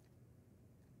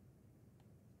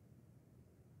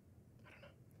know.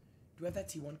 Do we have that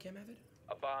T1 cam, Avid?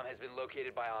 A bomb has been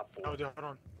located by Op 4. Oh, hold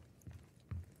on.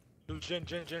 Do Jin.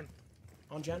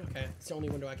 On Gen? Okay. It's the only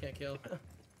window I can't kill.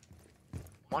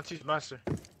 Monty's master.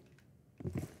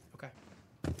 Okay.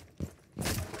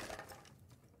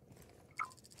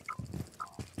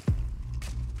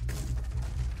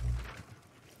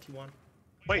 T1.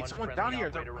 Wait, someone down here.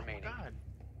 Oh, God.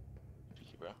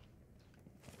 Cheeky, bro.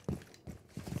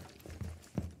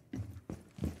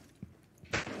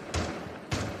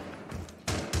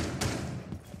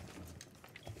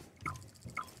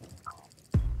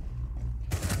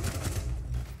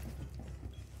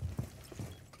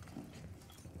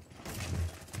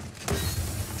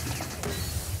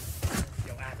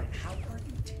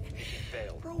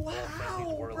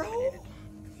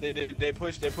 They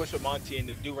pushed with Monty and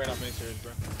the dude ran up miniatures,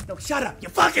 bro. No, shut up. You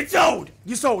fucking sold.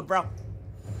 You sold, bro.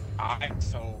 I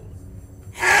sold.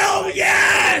 Hell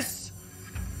yes!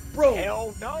 Bro.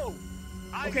 Hell no.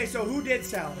 Okay, so who did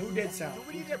sell? Who did sell? Do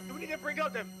we need to bring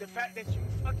up the fact that you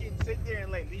fucking sit there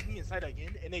and like leave me inside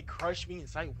again and they crush me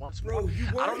inside once more? Bro, you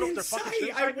I don't know weren't if they're fucking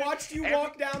inside. I watched you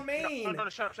walk down main. No,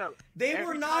 shut up. They Every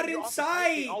were time not you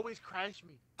inside. They always crash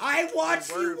me. I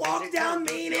watched you walk down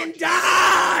main and Don't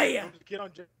die. just get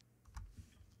on.